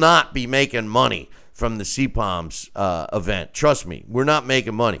will not be making money from the CPOMS event, trust me, we're not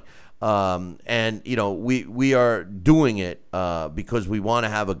making money. We are doing it because we want to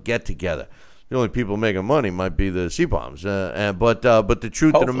have a get-together. The only people making money might be the CPOMs, but the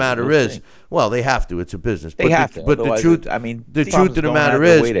truth of the matter is, well, they have to. It's a business. They have to. But the truth, the truth of the matter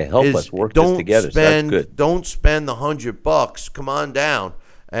is, don't spend the $100. Come on down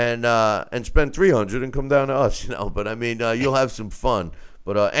and spend $300 and come down to us. But I mean, you'll have some fun.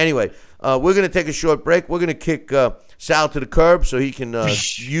 But anyway, we're gonna take a short break. We're gonna kick Sal to the curb so he can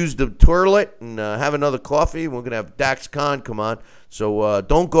use the toilet and have another coffee. We're gonna have Dax Khan come on. So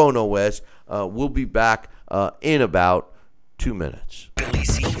don't go nowhere. We'll be back in about 2 minutes. Billy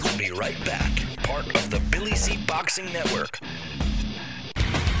C will be right back. Part of the Billy C Boxing Network.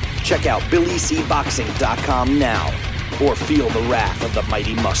 Check out BillyCBoxing.com now, or feel the wrath of the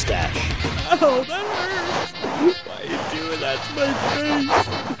mighty mustache. Oh, that hurts. Why are you doing that to my face?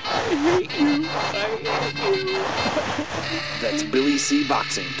 I hate you. That's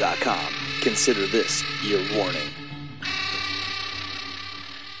BillyCBoxing.com. Consider this your warning.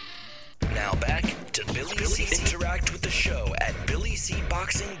 Now back to Billy C. Interact with the show at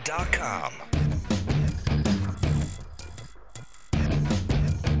BillyCBoxing.com.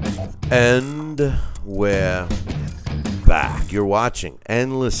 And we're back. You're watching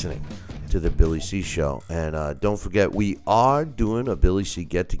and listening to the Billy C Show. And don't forget, we are doing a Billy C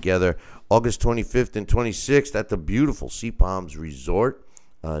get-together August 25th and 26th at the beautiful CPOMS Resort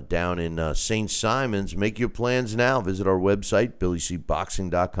down in St. Simons. Make your plans now. Visit our website,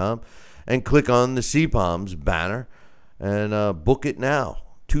 BillyCBoxing.com, and click on the CPOMs banner and book it now.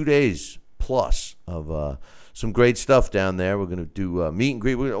 2 days plus of some great stuff down there. We're going to do meet and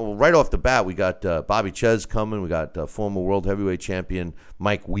greet. Right off the bat, we got Bobby Ches coming. We got former world heavyweight champion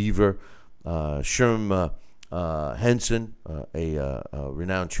Mike Weaver, Sherm Henson, a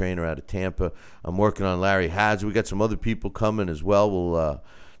renowned trainer out of Tampa. I'm working on Larry Hadz. We got some other people coming as well. We'll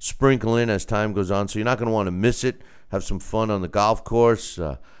sprinkle in as time goes on, so you're not going to want to miss it. Have some fun on the golf course.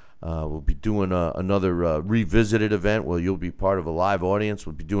 We'll be doing another revisited event where you'll be part of a live audience.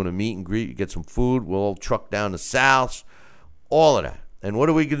 We'll be doing a meet and greet. You get some food. We'll all truck down to Sal's. All of that. And what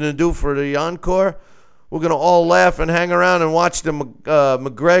are we going to do for the encore? We're going to all laugh and hang around and watch the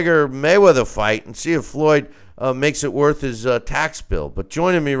McGregor-Mayweather fight and see if Floyd makes it worth his tax bill. But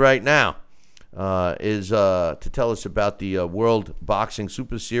joining me right now is to tell us about the World Boxing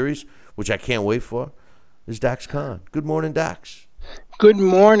Super Series, which I can't wait for, is Dax Khan. Good morning, Dax. Good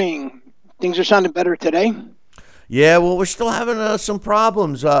morning. Things are sounding better today. Yeah, well, we're still having some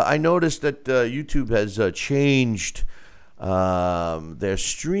problems. I noticed that YouTube has changed their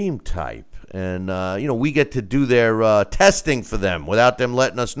stream type. And, we get to do their testing for them without them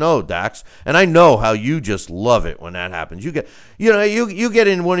letting us know, Dax. And I know how you just love it when that happens. You get, you get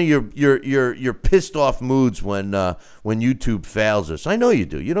in one of your pissed off moods when YouTube fails us. I know you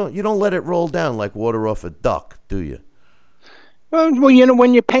do. You don't let it roll down like water off a duck, do you? Well,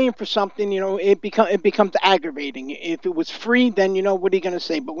 when you're paying for something, it becomes aggravating. If it was free, then, what are you going to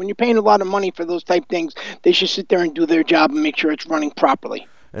say? But when you're paying a lot of money for those type things, they should sit there and do their job and make sure it's running properly.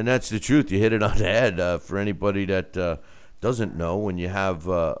 And that's the truth. You hit it on the head. For anybody that doesn't know, when you have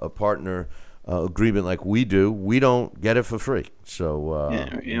a partner agreement like we do, we don't get it for free. So,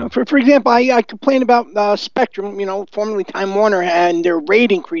 for example, I complain about Spectrum, formerly Time Warner, and their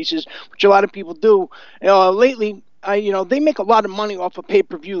rate increases, which a lot of people do. Lately, they make a lot of money off of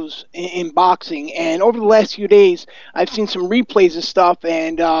pay-per-views in boxing, and over the last few days, I've seen some replays of stuff,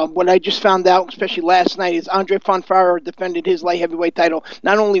 and what I just found out, especially last night, is Andre Fonfara defended his light heavyweight title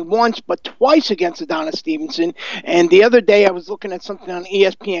not only once, but twice against Adonis Stevenson, and the other day, I was looking at something on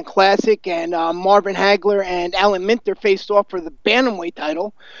ESPN Classic, and Marvin Hagler and Alan Minter faced off for the bantamweight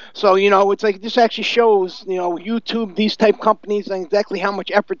title, so, it's like this actually shows, YouTube, these type companies, and exactly how much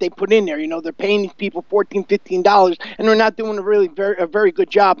effort they put in there. They're paying these people $14, $15, and they're not doing a very good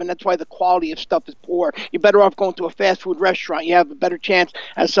job, and that's why the quality of stuff is poor. You're better off going to a fast food restaurant. You have a better chance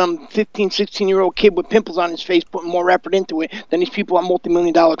as some 15, 16-year-old kid with pimples on his face putting more effort into it than these people at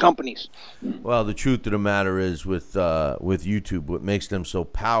multi-million-dollar companies. Well, the truth of the matter is with YouTube, what makes them so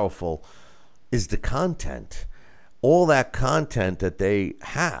powerful is the content. All that content that they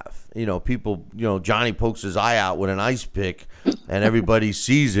have. People, Johnny pokes his eye out with an ice pick, and everybody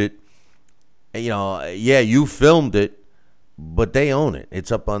sees it. You filmed it, but they own it.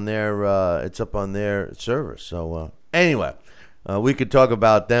 It's up on their server. So anyway, we could talk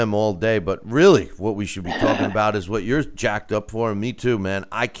about them all day, but really what we should be talking about is what you're jacked up for, and me too, man.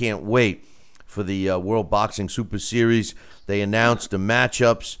 I can't wait for the World Boxing Super Series. They announced the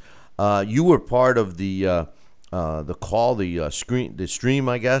matchups. You were part of the call, the stream,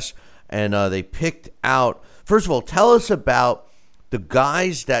 I guess, and they picked out. First of all, tell us about the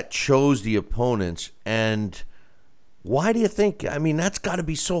guys that chose the opponents, and why do you think? I mean, that's got to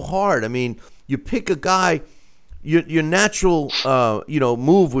be so hard. I mean, you pick a guy. Your natural,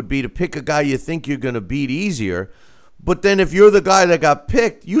 move would be to pick a guy you think you're going to beat easier. But then if you're the guy that got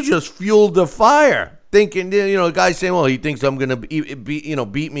picked, you just fueled the fire, thinking, the guy saying, well, he thinks I'm going to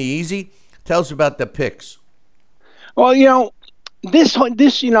beat me easy. Tell us about the picks. Well, this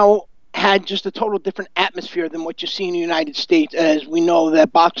had just a total different atmosphere than what you see in the United States, as we know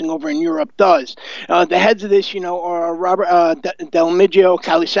that boxing over in Europe does. The heads of this, are Robert Delmigio,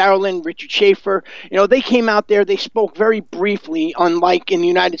 Callie Sauerland, Richard Schaefer. They came out there, they spoke very briefly, unlike in the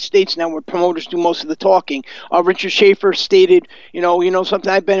United States now where promoters do most of the talking. Richard Schaefer stated, something,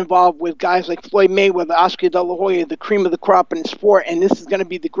 I've been involved with guys like Floyd Mayweather, Oscar De La Hoya, the cream of the crop in the sport, and this is going to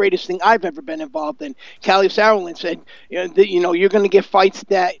be the greatest thing I've ever been involved in. Callie Sauerland said, you're going to get fights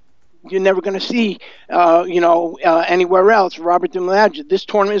that you're never going to see, anywhere else. Robert DiMaggio, this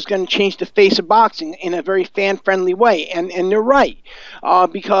tournament is going to change the face of boxing in a very fan-friendly way, and they're right,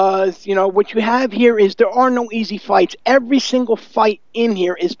 because what you have here is there are no easy fights. Every single fight in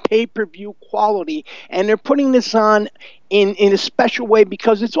here is pay-per-view quality, and they're putting this on in a special way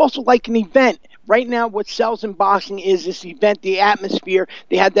because it's also like an event. Right now, what sells in boxing is this event, the atmosphere.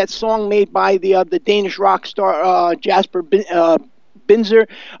 They had that song made by the Danish rock star Jasper Binzer,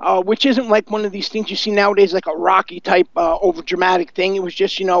 which isn't like one of these things you see nowadays, like a Rocky type over dramatic thing. It was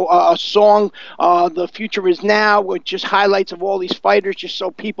just, a song, The Future Is Now, with just highlights of all these fighters, just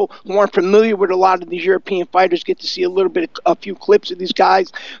so people who aren't familiar with a lot of these European fighters get to see a few clips of these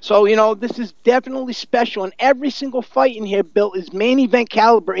guys. So, this is definitely special. And every single fight in here, Bill, is main event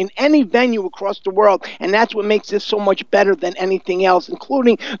caliber in any venue across the world. And that's what makes this so much better than anything else,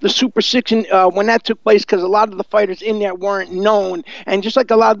 including the Super Six when that took place, because a lot of the fighters in there weren't known. And just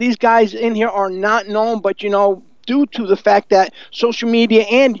like a lot of these guys in here are not known, but, due to the fact that social media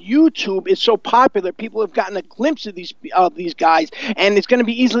and YouTube is so popular, people have gotten a glimpse of these guys, and it's going to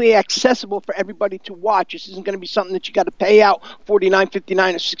be easily accessible for everybody to watch. This isn't going to be something that you got to pay out $49,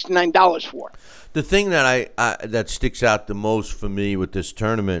 $59, or $69 for. The thing that that sticks out the most for me with this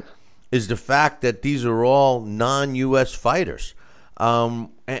tournament is the fact that these are all non-U.S. fighters. And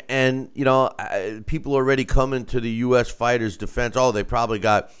people already coming to the U.S. fighters' defense. Oh, they probably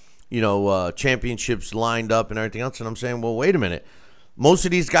got championships lined up and everything else. And I'm saying, well, wait a minute. Most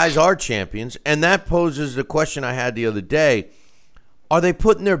of these guys are champions. And that poses the question I had the other day. Are they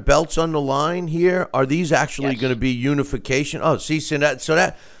putting their belts on the line here? Are these actually going to be unification? Oh, see, so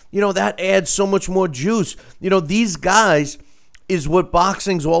that adds so much more juice. These guys is what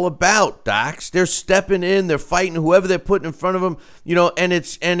boxing's all about, Dax. They're stepping in, they're fighting whoever they're putting in front of them, and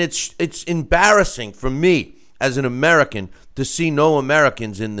it's embarrassing for me as an American to see no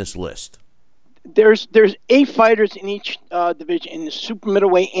Americans in this list. There's 8 fighters in each division, in the super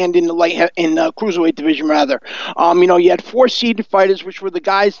middleweight and in the cruiserweight division rather. You had 4 seeded fighters, which were the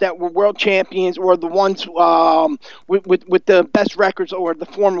guys that were world champions or the ones with the best records or the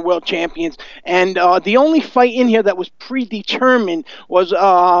former world champions. And the only fight in here that was predetermined was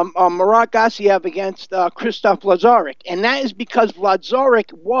Murat Gassiev against Krzysztof Blachowicz, and that is because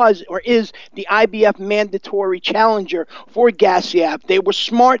Blachowicz was or is the IBF mandatory challenger for Gassiev. They were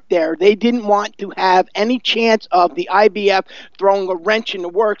smart there. They didn't want to have any chance of the IBF throwing a wrench in the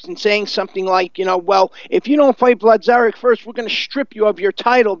works and saying something like, well, if you don't fight Blachowicz first, we're going to strip you of your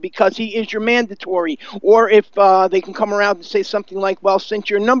title because he is your mandatory. Or if they can come around and say something like, well, since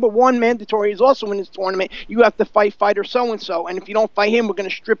your number 1 mandatory is also in this tournament, you have to fight fighter so-and-so. And if you don't fight him, we're going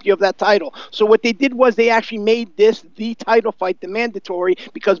to strip you of that title. So what they did was they actually made this the title fight, the mandatory,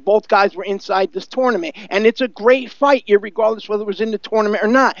 because both guys were inside this tournament. And it's a great fight, irregardless whether it was in the tournament or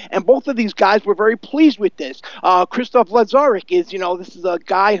not. And both of these guys were very pleased with this. Krzysztof Blachowicz is, this is a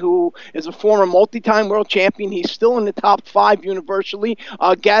guy who is a former multi-time world champion. He's still in the top 5 universally.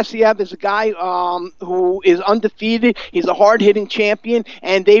 Gassiev is a guy who is undefeated. He's a hard-hitting champion,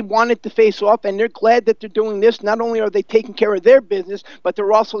 and they wanted to face off, and they're glad that they're doing this. Not only are they taking care of their business, but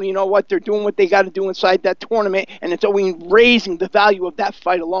they're also, they're doing what they got to do inside that tournament, and it's only raising the value of that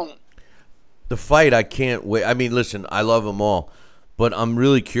fight alone. The fight, I can't wait. I mean, listen, I love them all. But I'm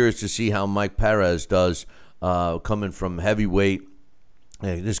really curious to see how Mike Perez does coming from heavyweight.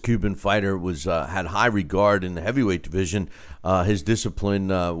 This Cuban fighter had high regard in the heavyweight division. His discipline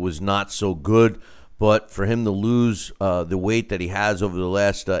was not so good. But for him to lose the weight that he has over the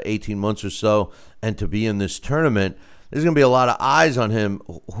last 18 months or so and to be in this tournament, there's going to be a lot of eyes on him.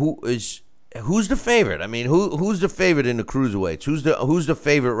 Who's the favorite? I mean, who's the favorite in the cruiserweights? Who's the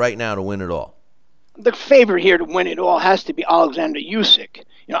favorite right now to win it all? The favorite here to win it all has to be Alexander Usyk.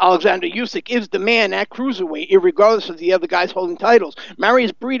 Alexander Usyk is the man at cruiserweight, irregardless of the other guys holding titles.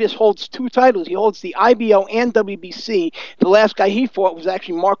 Marius Briedis holds 2 titles. He holds the IBO and WBC. The last guy he fought was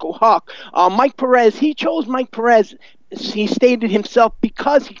actually Marco Huck. Mike Perez, he chose Mike Perez, he stated himself,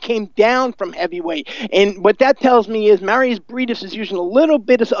 because he came down from heavyweight. And what that tells me is Marius Briedis is using a little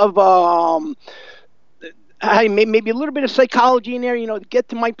bit of maybe a little bit of psychology in there, to get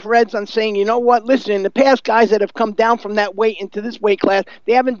to Mike Perez on saying, listen, in the past, guys that have come down from that weight into this weight class,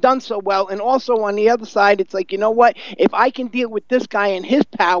 they haven't done so well. And also on the other side, it's like, if I can deal with this guy and his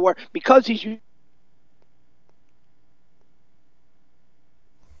power, because he's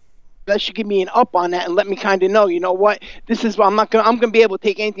that should give me an up on that and let me kind of know, I'm going to be able to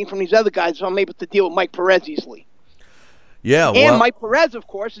take anything from these other guys, so I'm able to deal with Mike Perez easily. Yeah, and Mike Perez, of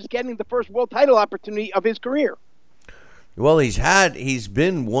course, is getting the first world title opportunity of his career. Well, he's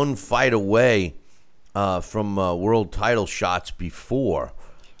been one fight away from world title shots before,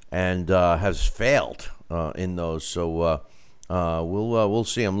 and has failed in those. So we'll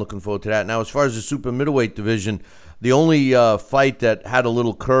see. I'm looking forward to that. Now, as far as the super middleweight division, the only fight that had a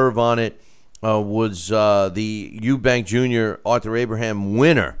little curve on it was the Eubank Jr. Arthur Abraham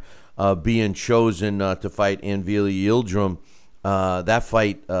winner being chosen to fight Anvili Yildirim. That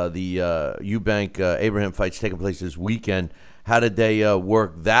fight, the Eubank Abraham fight's taking place this weekend. How did they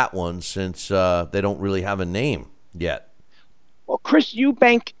work that one, since they don't really have a name yet? Well, Chris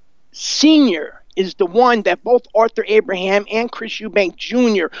Eubank Sr. is the one that both Arthur Abraham and Chris Eubank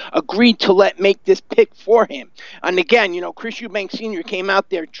Jr. agreed to let make this pick for him. And again, Chris Eubank Sr. came out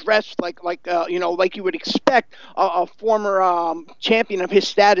there dressed like you would expect a former champion of his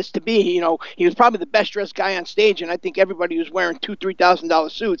status to be. He was probably the best dressed guy on stage, and I think everybody was wearing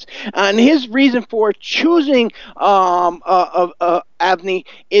 $2,000-$3,000 suits. And his reason for choosing Avni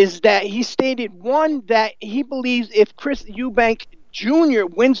is that he stated, one, that he believes if Chris Eubank Jr.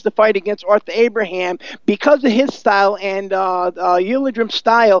 wins the fight against Arthur Abraham, because of his style and Yildirim's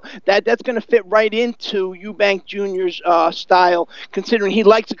style, that's going to fit right into Eubank Jr.'s style, considering he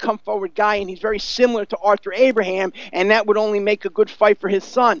likes a come-forward guy, and he's very similar to Arthur Abraham, and that would only make a good fight for his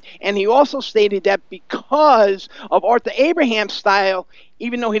son. And he also stated that because of Arthur Abraham's style,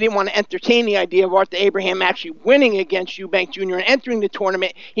 even though he didn't want to entertain the idea of Arthur Abraham actually winning against Eubank Jr. and entering the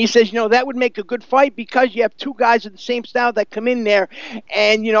tournament, he says, that would make a good fight because you have two guys of the same style that come in there.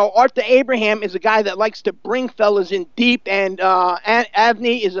 And, Arthur Abraham is a guy that likes to bring fellas in deep, and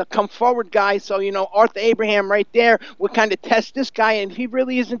Avni is a come-forward guy. So, Arthur Abraham right there would kind of test this guy, and if he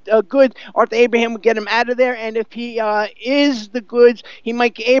really isn't good, Arthur Abraham would get him out of there. And if he is the goods, he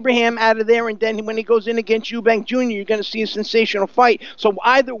might get Abraham out of there, and then when he goes in against Eubank Jr., you're going to see a sensational fight. So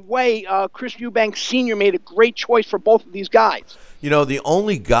either way, Chris Eubank Sr. made a great choice for both of these guys. The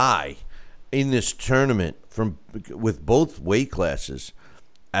only guy in this tournament with both weight classes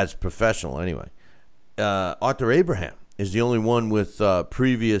as professional anyway, Arthur Abraham is the only one with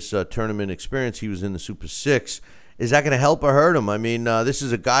previous tournament experience. He was in the Super 6. Is that going to help or hurt him? I mean, this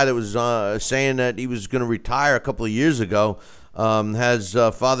is a guy that was saying that he was going to retire a couple of years ago. Has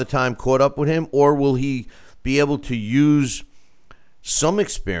Father Time caught up with him, or will he be able to use some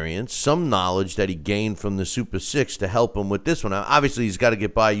experience, some knowledge that he gained from the Super 6 to help him with this one? Now, obviously, he's got to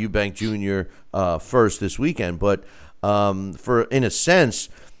get by Eubank Jr. First this weekend, but in a sense,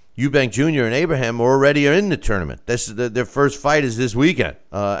 Eubank Jr. and Abraham already are in the tournament. Their first fight is this weekend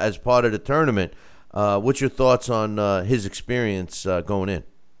as part of the tournament. What's your thoughts on his experience going in?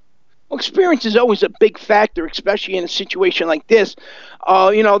 Well, experience is always a big factor, especially in a situation like this.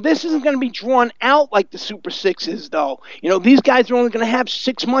 This isn't going to be drawn out like the Super 6 is, though. These guys are only going to have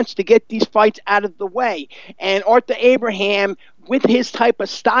 6 months to get these fights out of the way. And Arthur Abraham, with his type of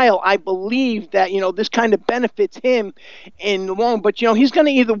style, I believe that this kind of benefits him in the long. But he's going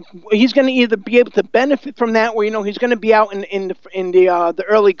to either be able to benefit from that, or he's going to be out in the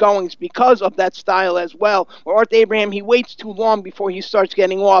early goings because of that style as well. Or Arthur Abraham, he waits too long before he starts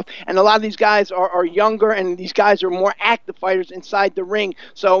getting off, and a lot of these guys are younger, and these guys are more active fighters inside the ring.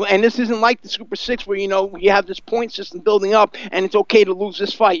 So, and this isn't like the Super 6 where you have this point system building up, and it's okay to lose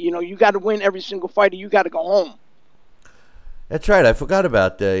this fight. You got to win every single fight, or you got to go home. That's right. I forgot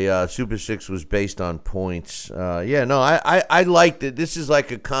about the Super 6 was based on points. I liked it. This is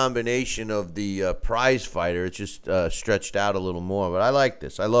like a combination of the prize fighter. It's just stretched out a little more. But I like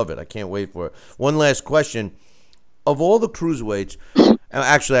this. I love it. I can't wait for it. One last question. Of all the cruiserweights,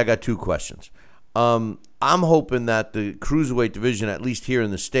 actually I got two questions. I'm hoping that the cruiserweight division, at least here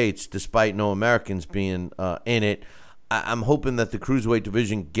in the States, despite no Americans being in it, I'm hoping that the cruiserweight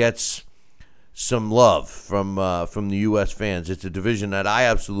division gets some love from the U.S. fans. It's a division that I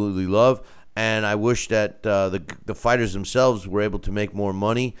absolutely love, and I wish that the fighters themselves were able to make more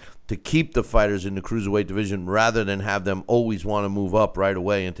money to keep the fighters in the cruiserweight division rather than have them always want to move up right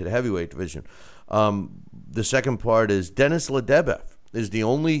away into the heavyweight division. The second part is Denis Ledebev is the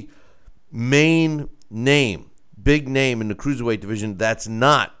only main name, big name in the cruiserweight division that's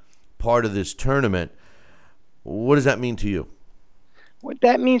not part of this tournament. What does that mean to you? What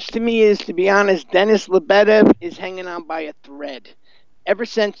that means to me is, to be honest, Denis Lebedev is hanging on by a thread. Ever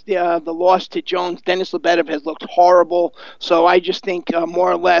since the loss to Jones, Denis Lebedev has looked horrible. So I just think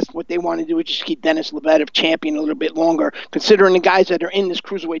more or less what they want to do is just keep Denis Lebedev champion a little bit longer, considering the guys that are in this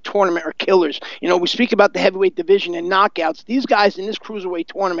cruiserweight tournament are killers. We speak about the heavyweight division and knockouts. These guys in this cruiserweight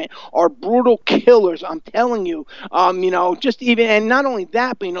tournament are brutal killers. I'm telling you. Just even, and not only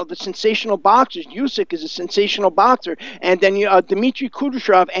that, but the sensational boxers. Usyk is a sensational boxer, and then Dmitry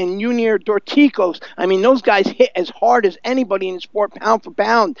Kudryashov and Junior Dorticos. I mean, those guys hit as hard as anybody in the sport, pound for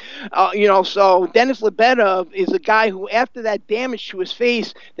pound. So Denis Lebedev is a guy who, after that damage to his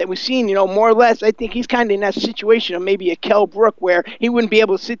face that we've seen, more or less, I think he's kind of in that situation of maybe a Kell Brook, where he wouldn't be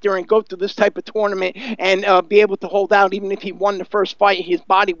able to sit there and go through this type of tournament and be able to hold out. Even if he won the first fight, his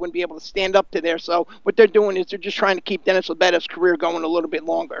body wouldn't be able to stand up to there. So what they're doing is they're just trying to keep Denis Lebedev's career going a little bit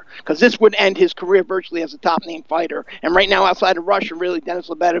longer, because this would end his career virtually as a top name fighter. And right now, outside of Russia, really, Denis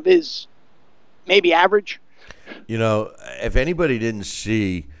Lebedev is maybe average. If anybody didn't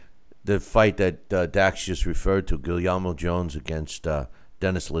see the fight that Dax just referred to, Guillermo Jones against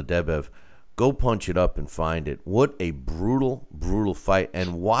Denis Ledebev. Go punch it up and find it. What a brutal, brutal fight.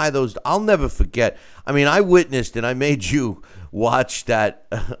 And why those... I'll never forget. I mean, I witnessed and I made you watch that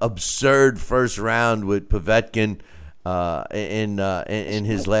absurd first round with Povetkin in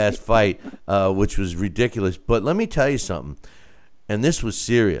his last fight, which was ridiculous. But let me tell you something, and this was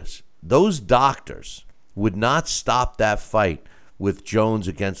serious. Those doctors would not stop that fight with Jones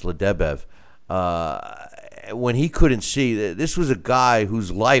against Ledebev when he couldn't see. This was a guy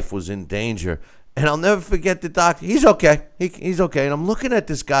whose life was in danger. And I'll never forget the doctor. He's okay. He's okay. And I'm looking at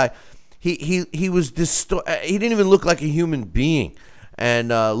this guy. He was he didn't even look like a human being. And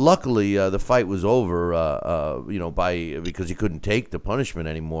luckily, the fight was over, because he couldn't take the punishment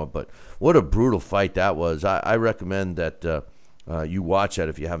anymore. But what a brutal fight that was. I recommend that you watch that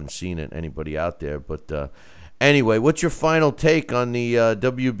if you haven't seen it, anybody out there. But anyway, what's your final take on the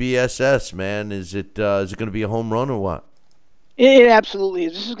WBSS, man? Is it going to be a home run or what? It absolutely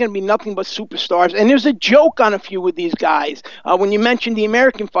is. This is going to be nothing but superstars. And there's a joke on a few of these guys. When you mentioned the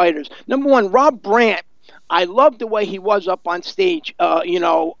American fighters, number one, Rob Brandt, I love the way he was up on stage.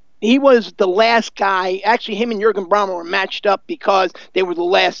 He was the last guy. Actually, him and Jürgen Brammer were matched up because they were the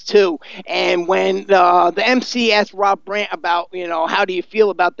last two. And when the MC asked Rob Brandt about, how do you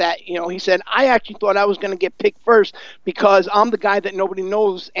feel about that? He said, I actually thought I was going to get picked first because I'm the guy that nobody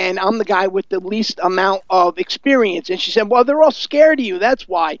knows and I'm the guy with the least amount of experience. And she said, well, they're all scared of you. That's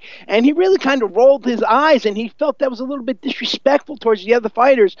why. And he really kind of rolled his eyes and he felt that was a little bit disrespectful towards the other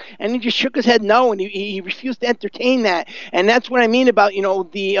fighters. And he just shook his head no, and he refused to entertain that. And that's what I mean about,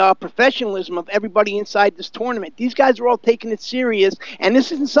 the professionalism of everybody inside this tournament. These guys are all taking it serious, and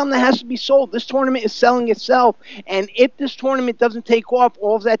this isn't something that has to be sold. This tournament is selling itself, and if this tournament doesn't take off,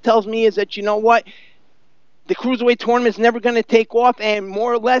 all that tells me is that, you know what, the Cruiserweight tournament is never going to take off, and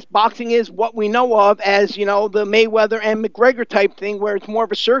more or less boxing is what we know of as, the Mayweather and McGregor type thing where it's more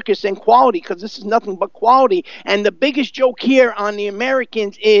of a circus than quality, because this is nothing but quality. And the biggest joke here on the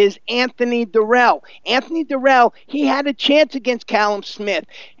Americans is Anthony Durrell. Anthony Durrell, he had a chance against Callum Smith.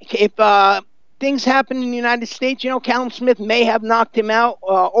 If things happen in the United States, Callum Smith may have knocked him out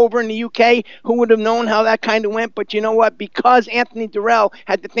over in the UK. Who would have known how that kind of went? But you know what? Because Anthony Durrell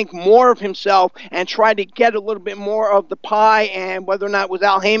had to think more of himself and try to get a little bit more of the pie, and whether or not it was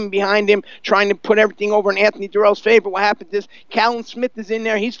Al Heyman behind him trying to put everything over in Anthony Durrell's favor, what happens is Callum Smith is in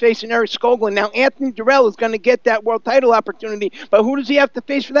there. He's facing Eric Skoglund. Now, Anthony Durrell is going to get that world title opportunity, but who does he have to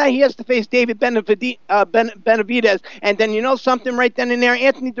face for that? He has to face David Benavidez. And then you know something right then and there,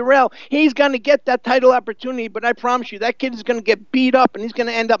 Anthony Durrell, he's going to get that title opportunity, but I promise you, that kid is going to get beat up and he's going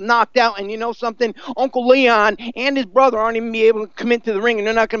to end up knocked out. And you know something? Uncle Leon and his brother aren't even be able to come into the ring, and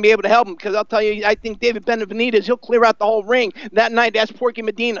they're not going to be able to help him, because I'll tell you, I think David Benavidez, he'll clear out the whole ring that night. That's Porky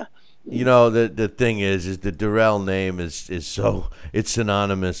Medina. The thing is the Durrell name is so, it's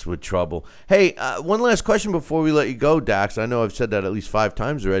synonymous with trouble. Hey, one last question before we let you go, Dax. I know I've said that at least 5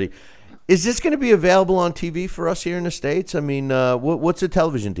 times already. Is this going to be available on TV for us here in the States? I mean, what's the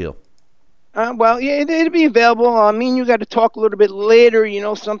television deal? Well, yeah, it'll be available. I mean, you got to talk a little bit later.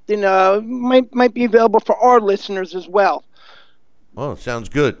 Something might be available for our listeners as well. Oh, sounds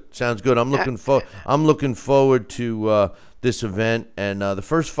good. Sounds good. I'm looking forward to this event, and the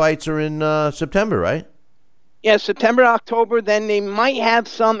first fights are in September, right? Yeah, September, October. Then they might have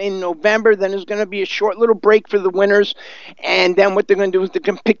some in November. Then there's going to be a short little break for the winners. And then what they're going to do is they're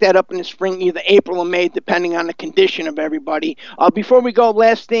going to pick that up in the spring, either April or May, depending on the condition of everybody. Before we go,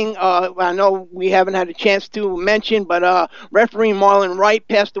 last thing, I know we haven't had a chance to mention, but referee Marlon Wright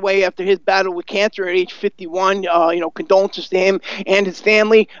passed away after his battle with cancer at age 51. Condolences to him and his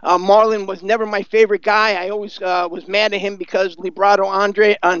family. Marlon was never my favorite guy. I always was mad at him because Librado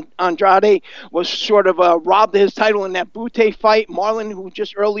Andrade was sort of robbed his title in that Butte fight. Marlon, who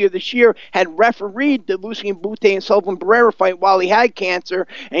just earlier this year had refereed the Lucian Butte and Sullivan Barrera fight while he had cancer,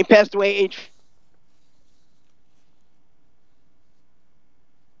 and he passed away age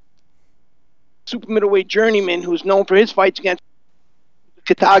super middleweight journeyman who's known for his fights against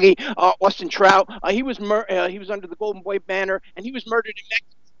Katagi, Austin Trout. He was under the Golden Boy banner, and he was murdered in Mexico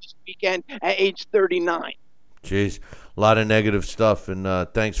this weekend at age 39. Jeez, a lot of negative stuff, and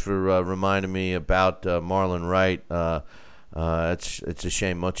thanks for reminding me about Marlon Wright. It's a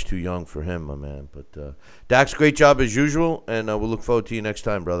shame, much too young for him, my man. But Dax, great job as usual, and we'll look forward to you next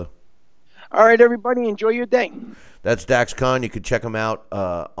time, brother. All right, everybody, enjoy your day. That's Dax Khan. You can check him out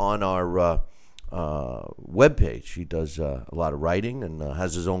on our webpage. He does a lot of writing and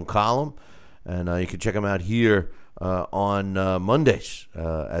has his own column, and you can check him out here on Mondays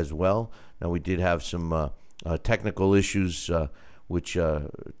as well. Now, we did have some technical issues which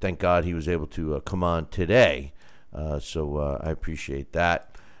thank God he was able to come on today. So I appreciate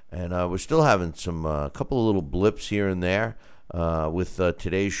that. And we're still having some couple of little blips here and there with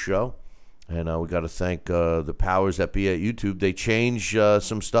today's show. And we got to thank the powers that be at YouTube. They change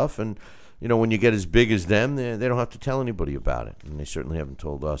some stuff, and when you get as big as them, they don't have to tell anybody about it, and they certainly haven't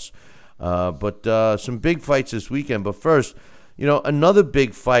told us. But some big fights this weekend. But first, another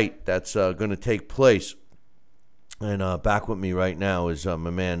big fight that's going to take place, and back with me right now is my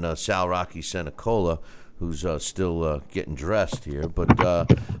man Sal Rocky Senecola, who's still getting dressed here. But,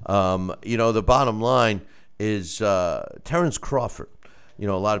 the bottom line is Terence Crawford. A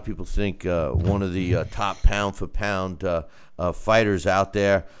lot of people think one of the top pound-for-pound fighters out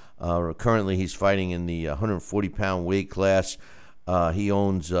there. Currently, he's fighting in the 140-pound weight class. He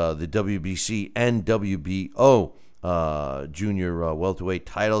owns the WBC and WBO junior welterweight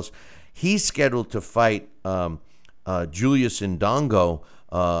titles. He's scheduled to fight Julius Indongo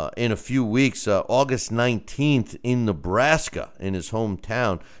in a few weeks, August 19th in Nebraska, in his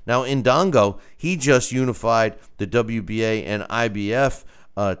hometown. Now, Indongo, he just unified the WBA and IBF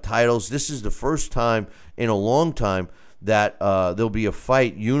titles. This is the first time in a long time that there'll be a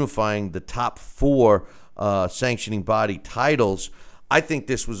fight unifying the top 4 sanctioning body titles. I think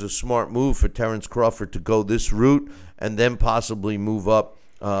this was a smart move for Terence Crawford to go this route and then possibly move up,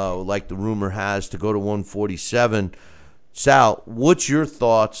 like the rumor has, to go to 147. Sal, what's your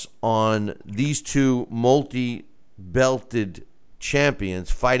thoughts on these two multi-belted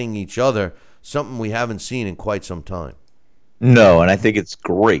champions fighting each other, something we haven't seen in quite some time? No, and I think it's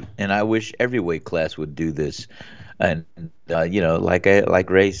great, and I wish every weight class would do this. And, like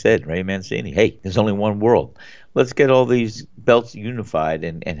Ray said, Ray Mancini, hey, there's only one world. Let's get all these belts unified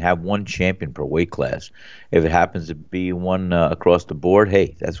and have one champion per weight class. If it happens to be one across the board,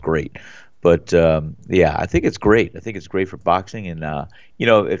 hey, that's great. But, I think it's great. I think it's great for boxing. And,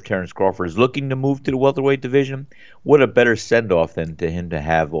 if Terence Crawford is looking to move to the welterweight division, what a better send-off than to him to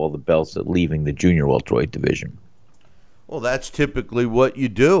have all the belts leaving the junior welterweight division. Well, that's typically what you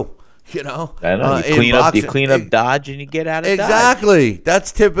do. I know. You clean up Dodge and you get out of exactly. Dodge.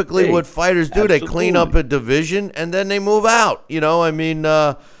 That's typically what fighters do. Absolutely. They clean up a division and then they move out.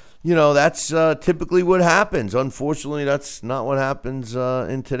 That's typically what happens. Unfortunately, that's not what happens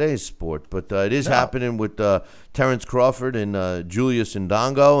in today's sport. But it is happening with Terence Crawford and Julius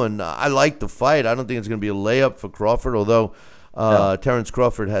Indongo. And I like the fight. I don't think it's going to be a layup for Crawford, although Terence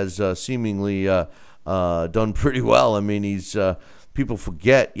Crawford has seemingly done pretty well. I mean, he's people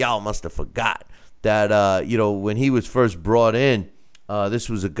forget. Y'all must have forgot that, when he was first brought in, this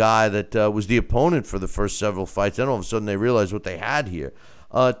was a guy that was the opponent for the first several fights. Then all of a sudden they realized what they had here.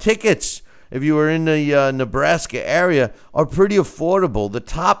 Tickets, if you were in the Nebraska area, are pretty affordable. The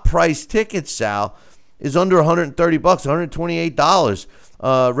top price ticket, Sal, is under $130,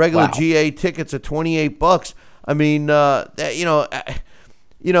 $128. Regular GA tickets are $28. I mean,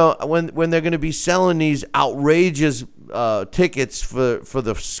 when they're going to be selling these outrageous tickets for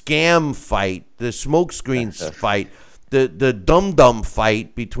the scam fight, the smokescreens fight, the Dum Dum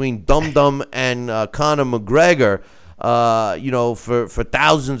fight between Dum Dum and Conor McGregor, for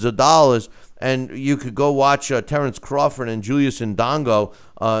thousands of dollars, and you could go watch Terence Crawford and Julius Indongo,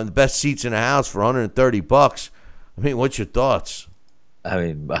 the best seats in the house for $130. I mean, what's your thoughts? I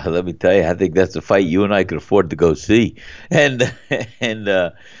mean, let me tell you, I think that's a fight you and I could afford to go see. And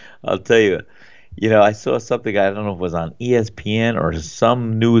I'll tell you, I saw something, I don't know if it was on ESPN or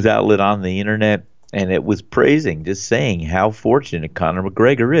some news outlet on the internet, and it was just saying how fortunate Conor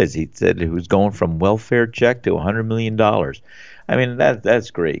McGregor is. He said he was going from welfare check to $100 million. I mean,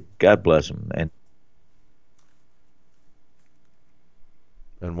 that's great. God bless him.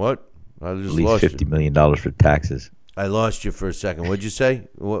 And what? I just at least $50 million for taxes. I lost you for a second. What'd you say?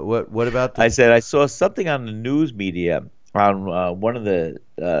 What about that? I said I saw something on the news media on one of the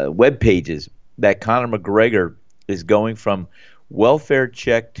web pages that Conor McGregor is going from welfare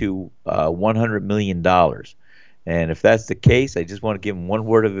check to $100 million. And if that's the case, I just want to give him one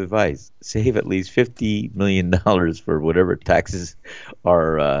word of advice. Save at least $50 million for whatever taxes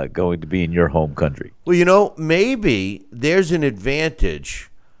are going to be in your home country. Well, maybe there's an advantage,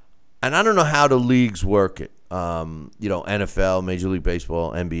 and I don't know how the leagues work it. NFL, Major League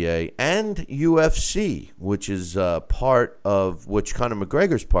Baseball, NBA, and UFC, which is part of which Conor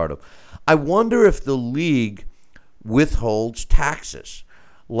McGregor's part of. I wonder if the league withholds taxes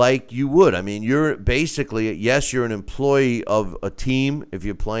like you would. I mean, you're basically, yes, you're an employee of a team. If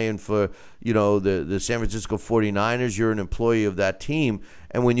you're playing for, the San Francisco 49ers, you're an employee of that team.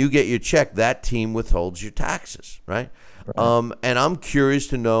 And when you get your check, that team withholds your taxes, right? And I'm curious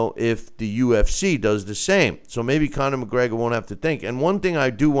to know if the UFC does the same. So maybe Conor McGregor won't have to think. And one thing I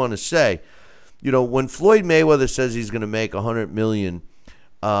do want to say, when Floyd Mayweather says he's going to make $100 million,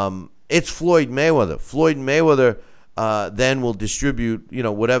 it's Floyd Mayweather. Floyd Mayweather then will distribute,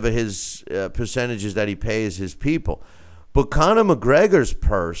 whatever his percentages that he pays his people. But Conor McGregor's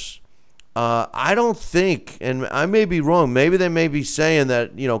purse, I don't think, and I may be wrong, maybe they may be saying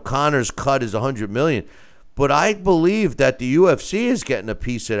that, Conor's cut is $100 million. But I believe that the UFC is getting a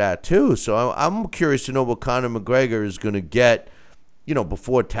piece of that too. So I'm curious to know what Conor McGregor is going to get,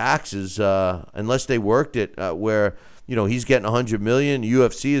 before taxes, unless they worked it where, he's getting $100 million,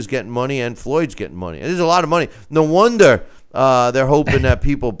 UFC is getting money, and Floyd's getting money. And there's a lot of money. No wonder they're hoping that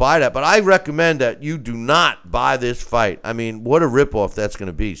people buy that. But I recommend that you do not buy this fight. I mean, what a ripoff that's going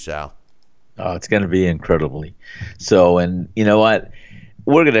to be, Sal. Oh, it's going to be incredibly. So, and you know what?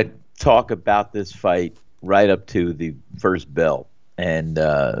 We're going to talk about this fight right up to the first bell. And,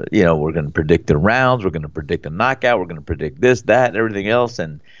 we're going to predict the rounds. We're going to predict a knockout. We're going to predict this, that, and everything else.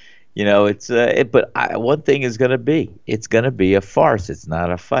 And, one thing is going to be, it's going to be a farce. It's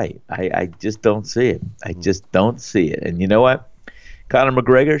not a fight. I just don't see it. I just don't see it. And you know what? Conor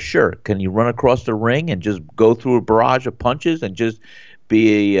McGregor, sure. Can you run across the ring and just go through a barrage of punches and just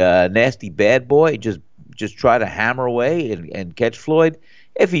be a nasty bad boy, just try to hammer away and catch Floyd?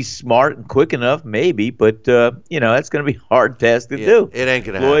 If he's smart and quick enough, maybe, but that's going to be a hard task to do. It ain't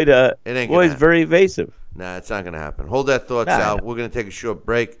going to happen. Floyd's very evasive. Nah, it's not going to happen. Hold that thought, Sal. We're going to take a short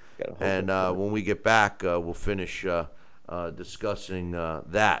break, and when we get back, we'll finish discussing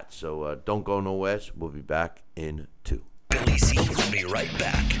that. So don't go nowhere. We'll be back in 2. Billy C will be right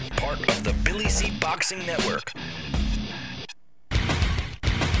back. Part of the Billy C Boxing Network.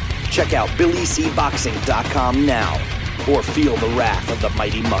 Check out BillyCBoxing.com now, or feel the wrath of the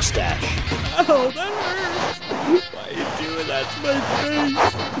mighty mustache. Oh, that hurts. Why are you doing that to my face?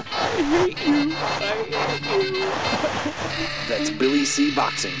 I hate you. That's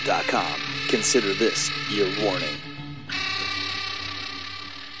BillyCBoxing.com. Consider this your warning.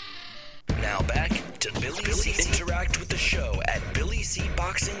 Now back to Billy C. Interact with the show at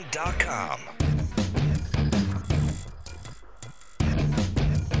BillyCBoxing.com.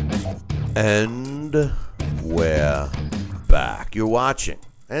 And we're back. You're watching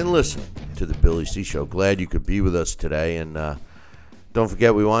and listening to the Billy C Show. Glad you could be with us today. And don't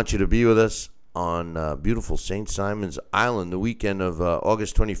forget, we want you to be with us on beautiful St. Simon's Island the weekend of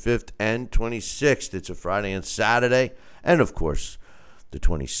August 25th and 26th. It's a Friday and Saturday. And, of course, the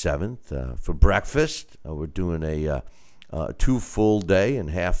 27th for breakfast. We're doing a 2 full day and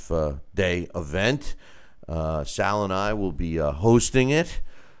half day event. Sal and I will be hosting it.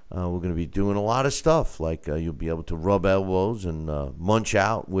 We're going to be doing a lot of stuff, like you'll be able to rub elbows and munch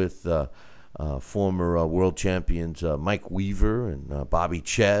out with former world champions Mike Weaver and Bobby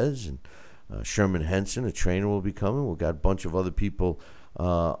Ches, and Sherman Henson, a trainer, will be coming. We've got a bunch of other people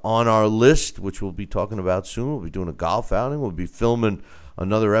on our list, which we'll be talking about soon. We'll be doing a golf outing. We'll be filming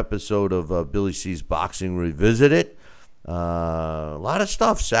another episode of Billy C's Boxing Revisited. A lot of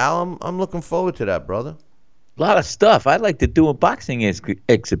stuff, Sal. I'm looking forward to that, brother. A lot of stuff. I'd like to do a boxing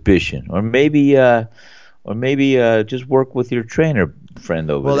exhibition, or maybe just work with your trainer friend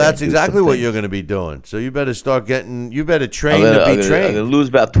over there. Well, that's exactly what you're going to be doing. So you better start getting. You better train to be trained. I'm going to lose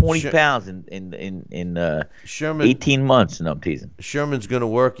about 20 pounds in Sherman, 18 months, and I'm teasing. Sherman's going to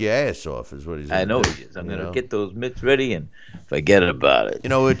work your ass off, is what he's going to do. I know he is. I'm going to get those mitts ready and forget about it. We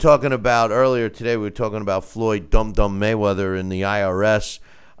were talking about earlier today. We were talking about Floyd Dum Dum Mayweather in the IRS.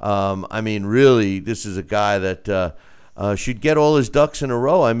 I mean, really, this is a guy that should get all his ducks in a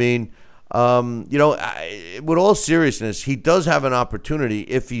row. I mean, with all seriousness, he does have an opportunity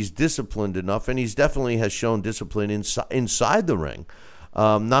if he's disciplined enough, and he's definitely has shown discipline inside the ring,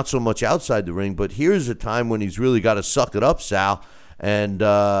 not so much outside the ring. But here's a time when he's really got to suck it up, Sal. And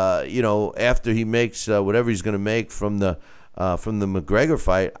after he makes whatever he's going to make from the McGregor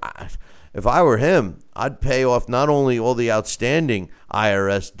fight. If I were him, I'd pay off not only all the outstanding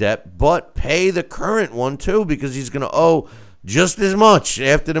IRS debt, but pay the current one too, because he's going to owe just as much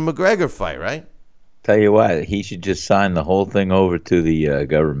after the McGregor fight, right? Tell you what, he should just sign the whole thing over to the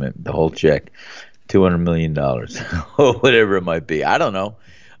government, the whole check, $200 million, or whatever it might be. I don't know.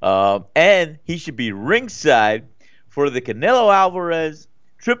 And he should be ringside for the Canelo Alvarez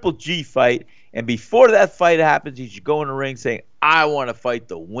Triple G fight. And before that fight happens, he should go in the ring saying, I want to fight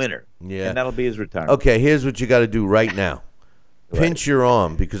the winner. Yeah. And that'll be his retirement. Okay, here's what you got to do right now. pinch your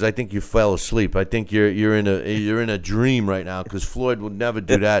arm because I think you fell asleep. I think you're in a dream right now because Floyd would never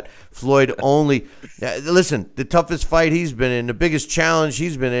do that. Floyd only listen. The toughest fight he's been in, the biggest challenge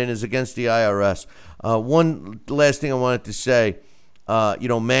he's been in, is against the IRS. One last thing I wanted to say,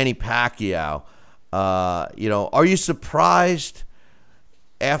 Manny Pacquiao. Are you surprised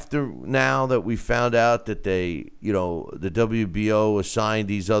after now that we found out that the WBO assigned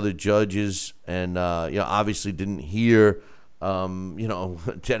these other judges and obviously didn't hear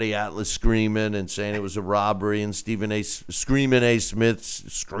Teddy Atlas screaming and saying it was a robbery, and Stephen A. Smith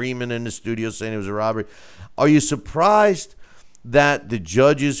screaming in the studio saying it was a robbery. Are you surprised that the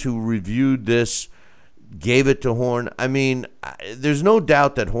judges who reviewed this gave it to Horn? I mean, there's no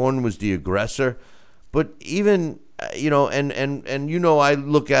doubt that Horn was the aggressor, but even I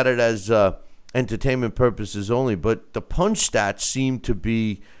look at it as entertainment purposes only, but the punch stats seem to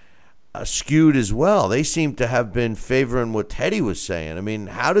be skewed as well. They seem to have been favoring what Teddy was saying. I mean,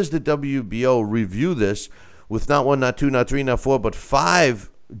 how does the WBO review this with not one, not two, not three, not four, but 5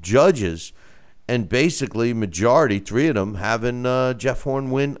 judges, and basically majority, 3 of them, having Jeff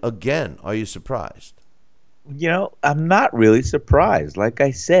Horn win again? Are you surprised? I'm not really surprised. Like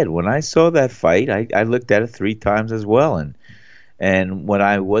I said, when I saw that fight, I looked at it 3 times as well. And when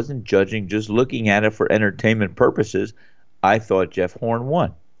I wasn't judging, just looking at it for entertainment purposes, I thought Jeff Horn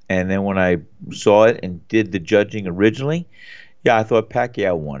won. And then when I saw it and did the judging originally, I thought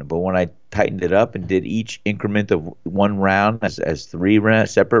Pacquiao won. But when I tightened it up and did each increment of 1 round as 3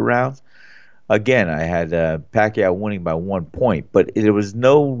 separate rounds, again, I had Pacquiao winning by 1 point. But there was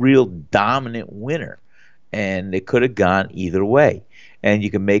no real dominant winner. And it could have gone either way. And you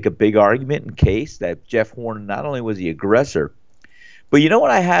can make a big argument in case that Jeff Horn, not only was the aggressor, but you know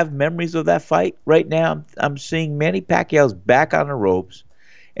what? I have memories of that fight right now. I'm seeing Manny Pacquiao's back on the ropes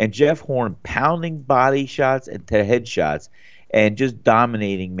and Jeff Horn pounding body shots and head shots and just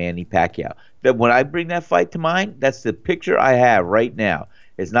dominating Manny Pacquiao. That when I bring that fight to mind, that's the picture I have right now.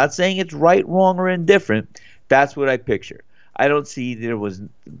 It's not saying it's right, wrong, or indifferent. That's what I picture. I don't see there was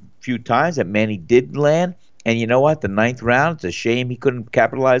few times that Manny did land. And you know what? The 9th round, it's a shame he couldn't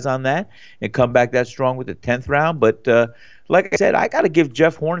capitalize on that and come back that strong with the 10th round. But like I said, I got to give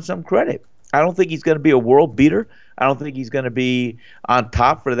Jeff Horn some credit. I don't think he's going to be a world beater. I don't think he's going to be on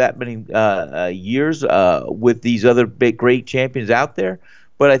top for that many years with these other big, great champions out there.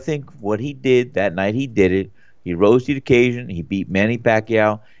 But I think what he did that night, he did it. He rose to the occasion. He beat Manny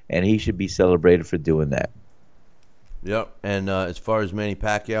Pacquiao, and he should be celebrated for doing that. Yep. And as far as Manny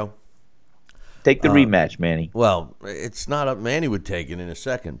Pacquiao, take the rematch, Manny. Well, it's not up. Manny would take it in a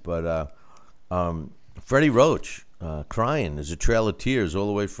second, but Freddie Roach crying. There's a trail of tears all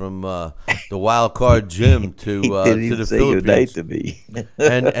the way from the wild card gym to the say Philippines. Good night to me.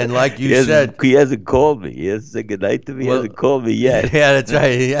 and like you said, he hasn't called me. He hasn't said good night to me. He hasn't called me yet. Yeah, that's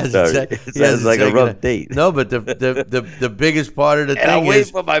right. He hasn't. Sounds like a rough date. No, but the biggest part of the thing I'm is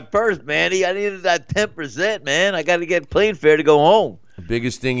waiting for my purse, Manny. I needed that 10%, man. I got to get plane fare to go home. the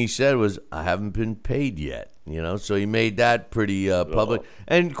biggest thing he said was, I haven't been paid yet. So he made that pretty public.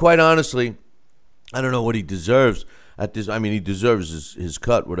 And quite honestly, I don't know what he deserves at this. I mean, he deserves his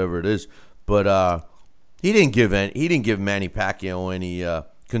cut, whatever it is. But he didn't give Manny Pacquiao any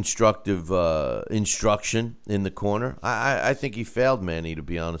constructive instruction in the corner. I think he failed Manny, to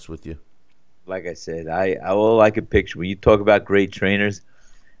be honest with you. Like I said, all I could picture when you talk about great trainers,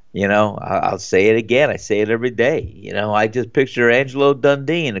 I'll say it again. I say it every day. I just picture Angelo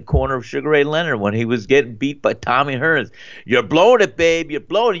Dundee in the corner of Sugar Ray Leonard when he was getting beat by Tommy Hearns. You're blowing it, babe. You're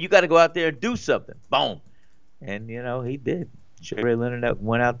blowing it. You got to go out there and do something. Boom. And, he did. Sugar Ray Leonard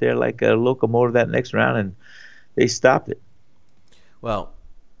went out there like a locomotive that next round, and they stopped it. Well,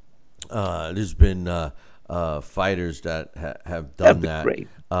 there's been fighters that have done that. Great.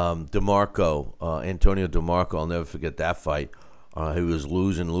 Antonio DeMarco, I'll never forget that fight. He was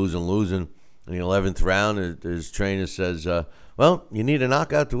losing. In the 11th round, his trainer says, well, you need a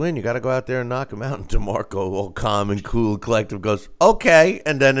knockout to win. You got to go out there and knock him out. And DeMarco, all calm and cool and collective, goes, okay.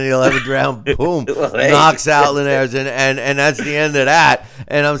 And then in the 11th round, boom, knocks out Linares. And that's the end of that.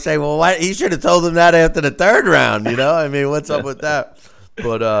 And I'm saying, well, why? He should have told him that after the 3rd round. I mean, what's up with that?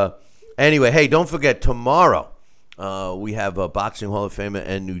 But anyway, hey, don't forget, tomorrow, we have a Boxing Hall of Famer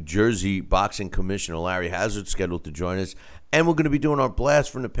and New Jersey Boxing Commissioner Larry Hazzard scheduled to join us. And we're going to be doing our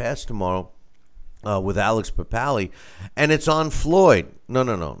Blast from the Past tomorrow with Alex Papali. And it's on Floyd. No,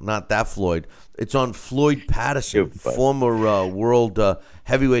 not that Floyd. It's on Floyd Patterson, former world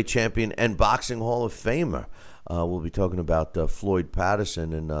heavyweight champion and Boxing Hall of Famer. We'll be talking about Floyd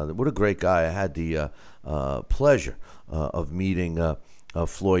Patterson. And what a great guy. I had the pleasure of meeting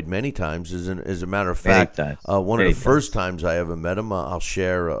Floyd many times. As a matter of fact, one of the first times I ever met him, I'll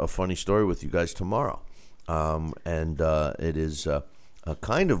share a funny story with you guys tomorrow. It is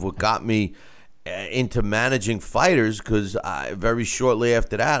kind of what got me into managing fighters, because very shortly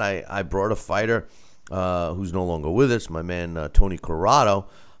after that, I brought a fighter who's no longer with us, my man Tony Corrado,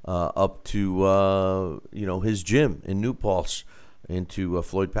 up to his gym in New Paltz, into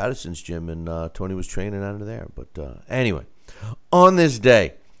Floyd Patterson's gym, and Tony was training out of there. But anyway, on this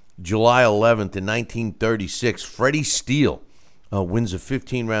day, July 11th in 1936, Freddie Steele wins a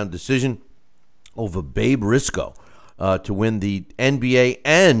 15-round decision over Babe Risco to win the NBA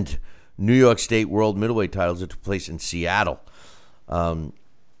and New York State World Middleweight titles that took place in Seattle.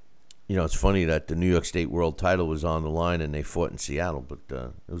 It's funny that the New York State World title was on the line and they fought in Seattle, but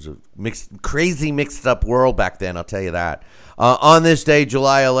it was a crazy mixed up world back then, I'll tell you that. On this day,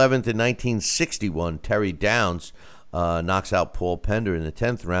 July 11th in 1961, Terry Downs knocks out Paul Pender in the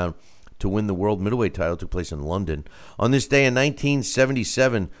 10th round to win the World Middleweight title. It took place in London. On this day in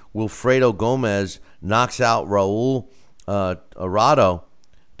 1977, Wilfredo Gomez knocks out Raul Tirado,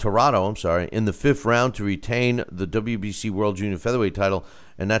 in the 5th round to retain the WBC World Junior Featherweight title,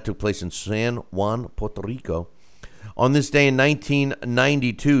 and that took place in San Juan, Puerto Rico. On this day in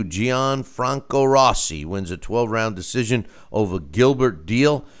 1992, Gianfranco Rossi wins a 12-round decision over Gilbert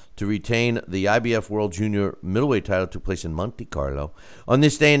Deal to retain the IBF World Junior Middleweight title. It took place in Monte Carlo. On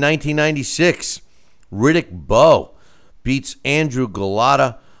this day in 1996, Riddick Bowe beats Andrew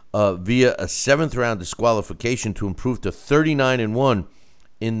Golota via a 7th-round disqualification to improve to 39-1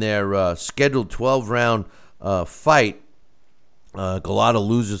 in their scheduled 12-round fight. Golota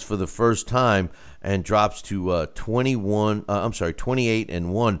loses for the first time and drops to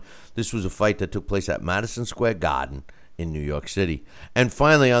 28-1. This was a fight that took place at Madison Square Garden in New York City. And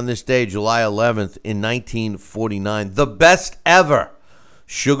finally, on this day, July 11th in 1949, the best ever,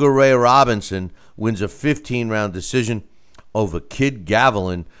 Sugar Ray Robinson wins a 15-round decision over Kid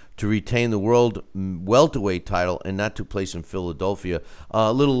Gavilan to retain the world welterweight title, and that took place in Philadelphia.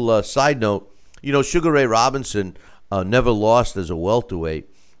 A little side note, Sugar Ray Robinson never lost as a welterweight,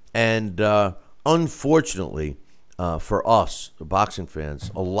 and unfortunately for us, the boxing fans,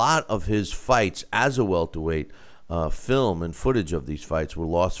 a lot of his fights as a welterweight, film and footage of these fights were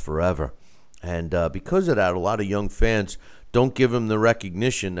lost forever. And because of that, a lot of young fans don't give him the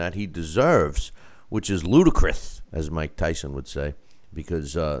recognition that he deserves, which is ludicrous, as Mike Tyson would say,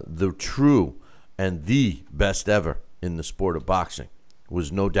 because the true and the best ever in the sport of boxing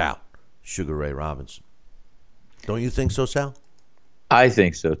was no doubt Sugar Ray Robinson. Don't you think so, Sal? I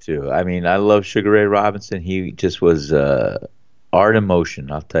think so, too. I mean, I love Sugar Ray Robinson. He just was art in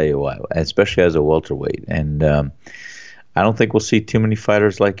motion, I'll tell you what, especially as a welterweight. And I don't think we'll see too many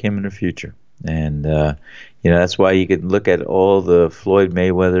fighters like him in the future. And, that's why you can look at all the Floyd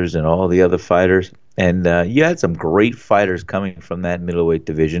Mayweathers and all the other fighters. And you had some great fighters coming from that middleweight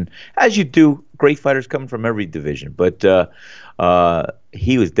division, as you do, great fighters coming from every division. But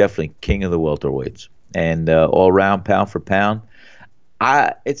he was definitely king of the welterweights. And all around, pound for pound,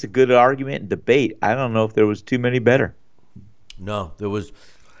 it's a good argument and debate. I don't know if there was too many better. No, there was.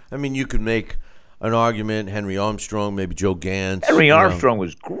 I mean, you could make an argument. Henry Armstrong, maybe Joe Gantz. Henry Armstrong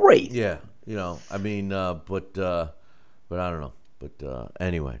was great. Yeah, but I don't know. But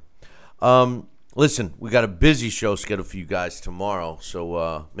anyway, listen, we got a busy show scheduled for you guys tomorrow,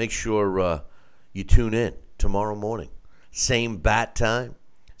 so make sure you tune in tomorrow morning. Same bat time,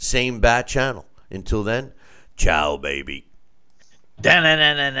 same bat channel. Until then, ciao, baby.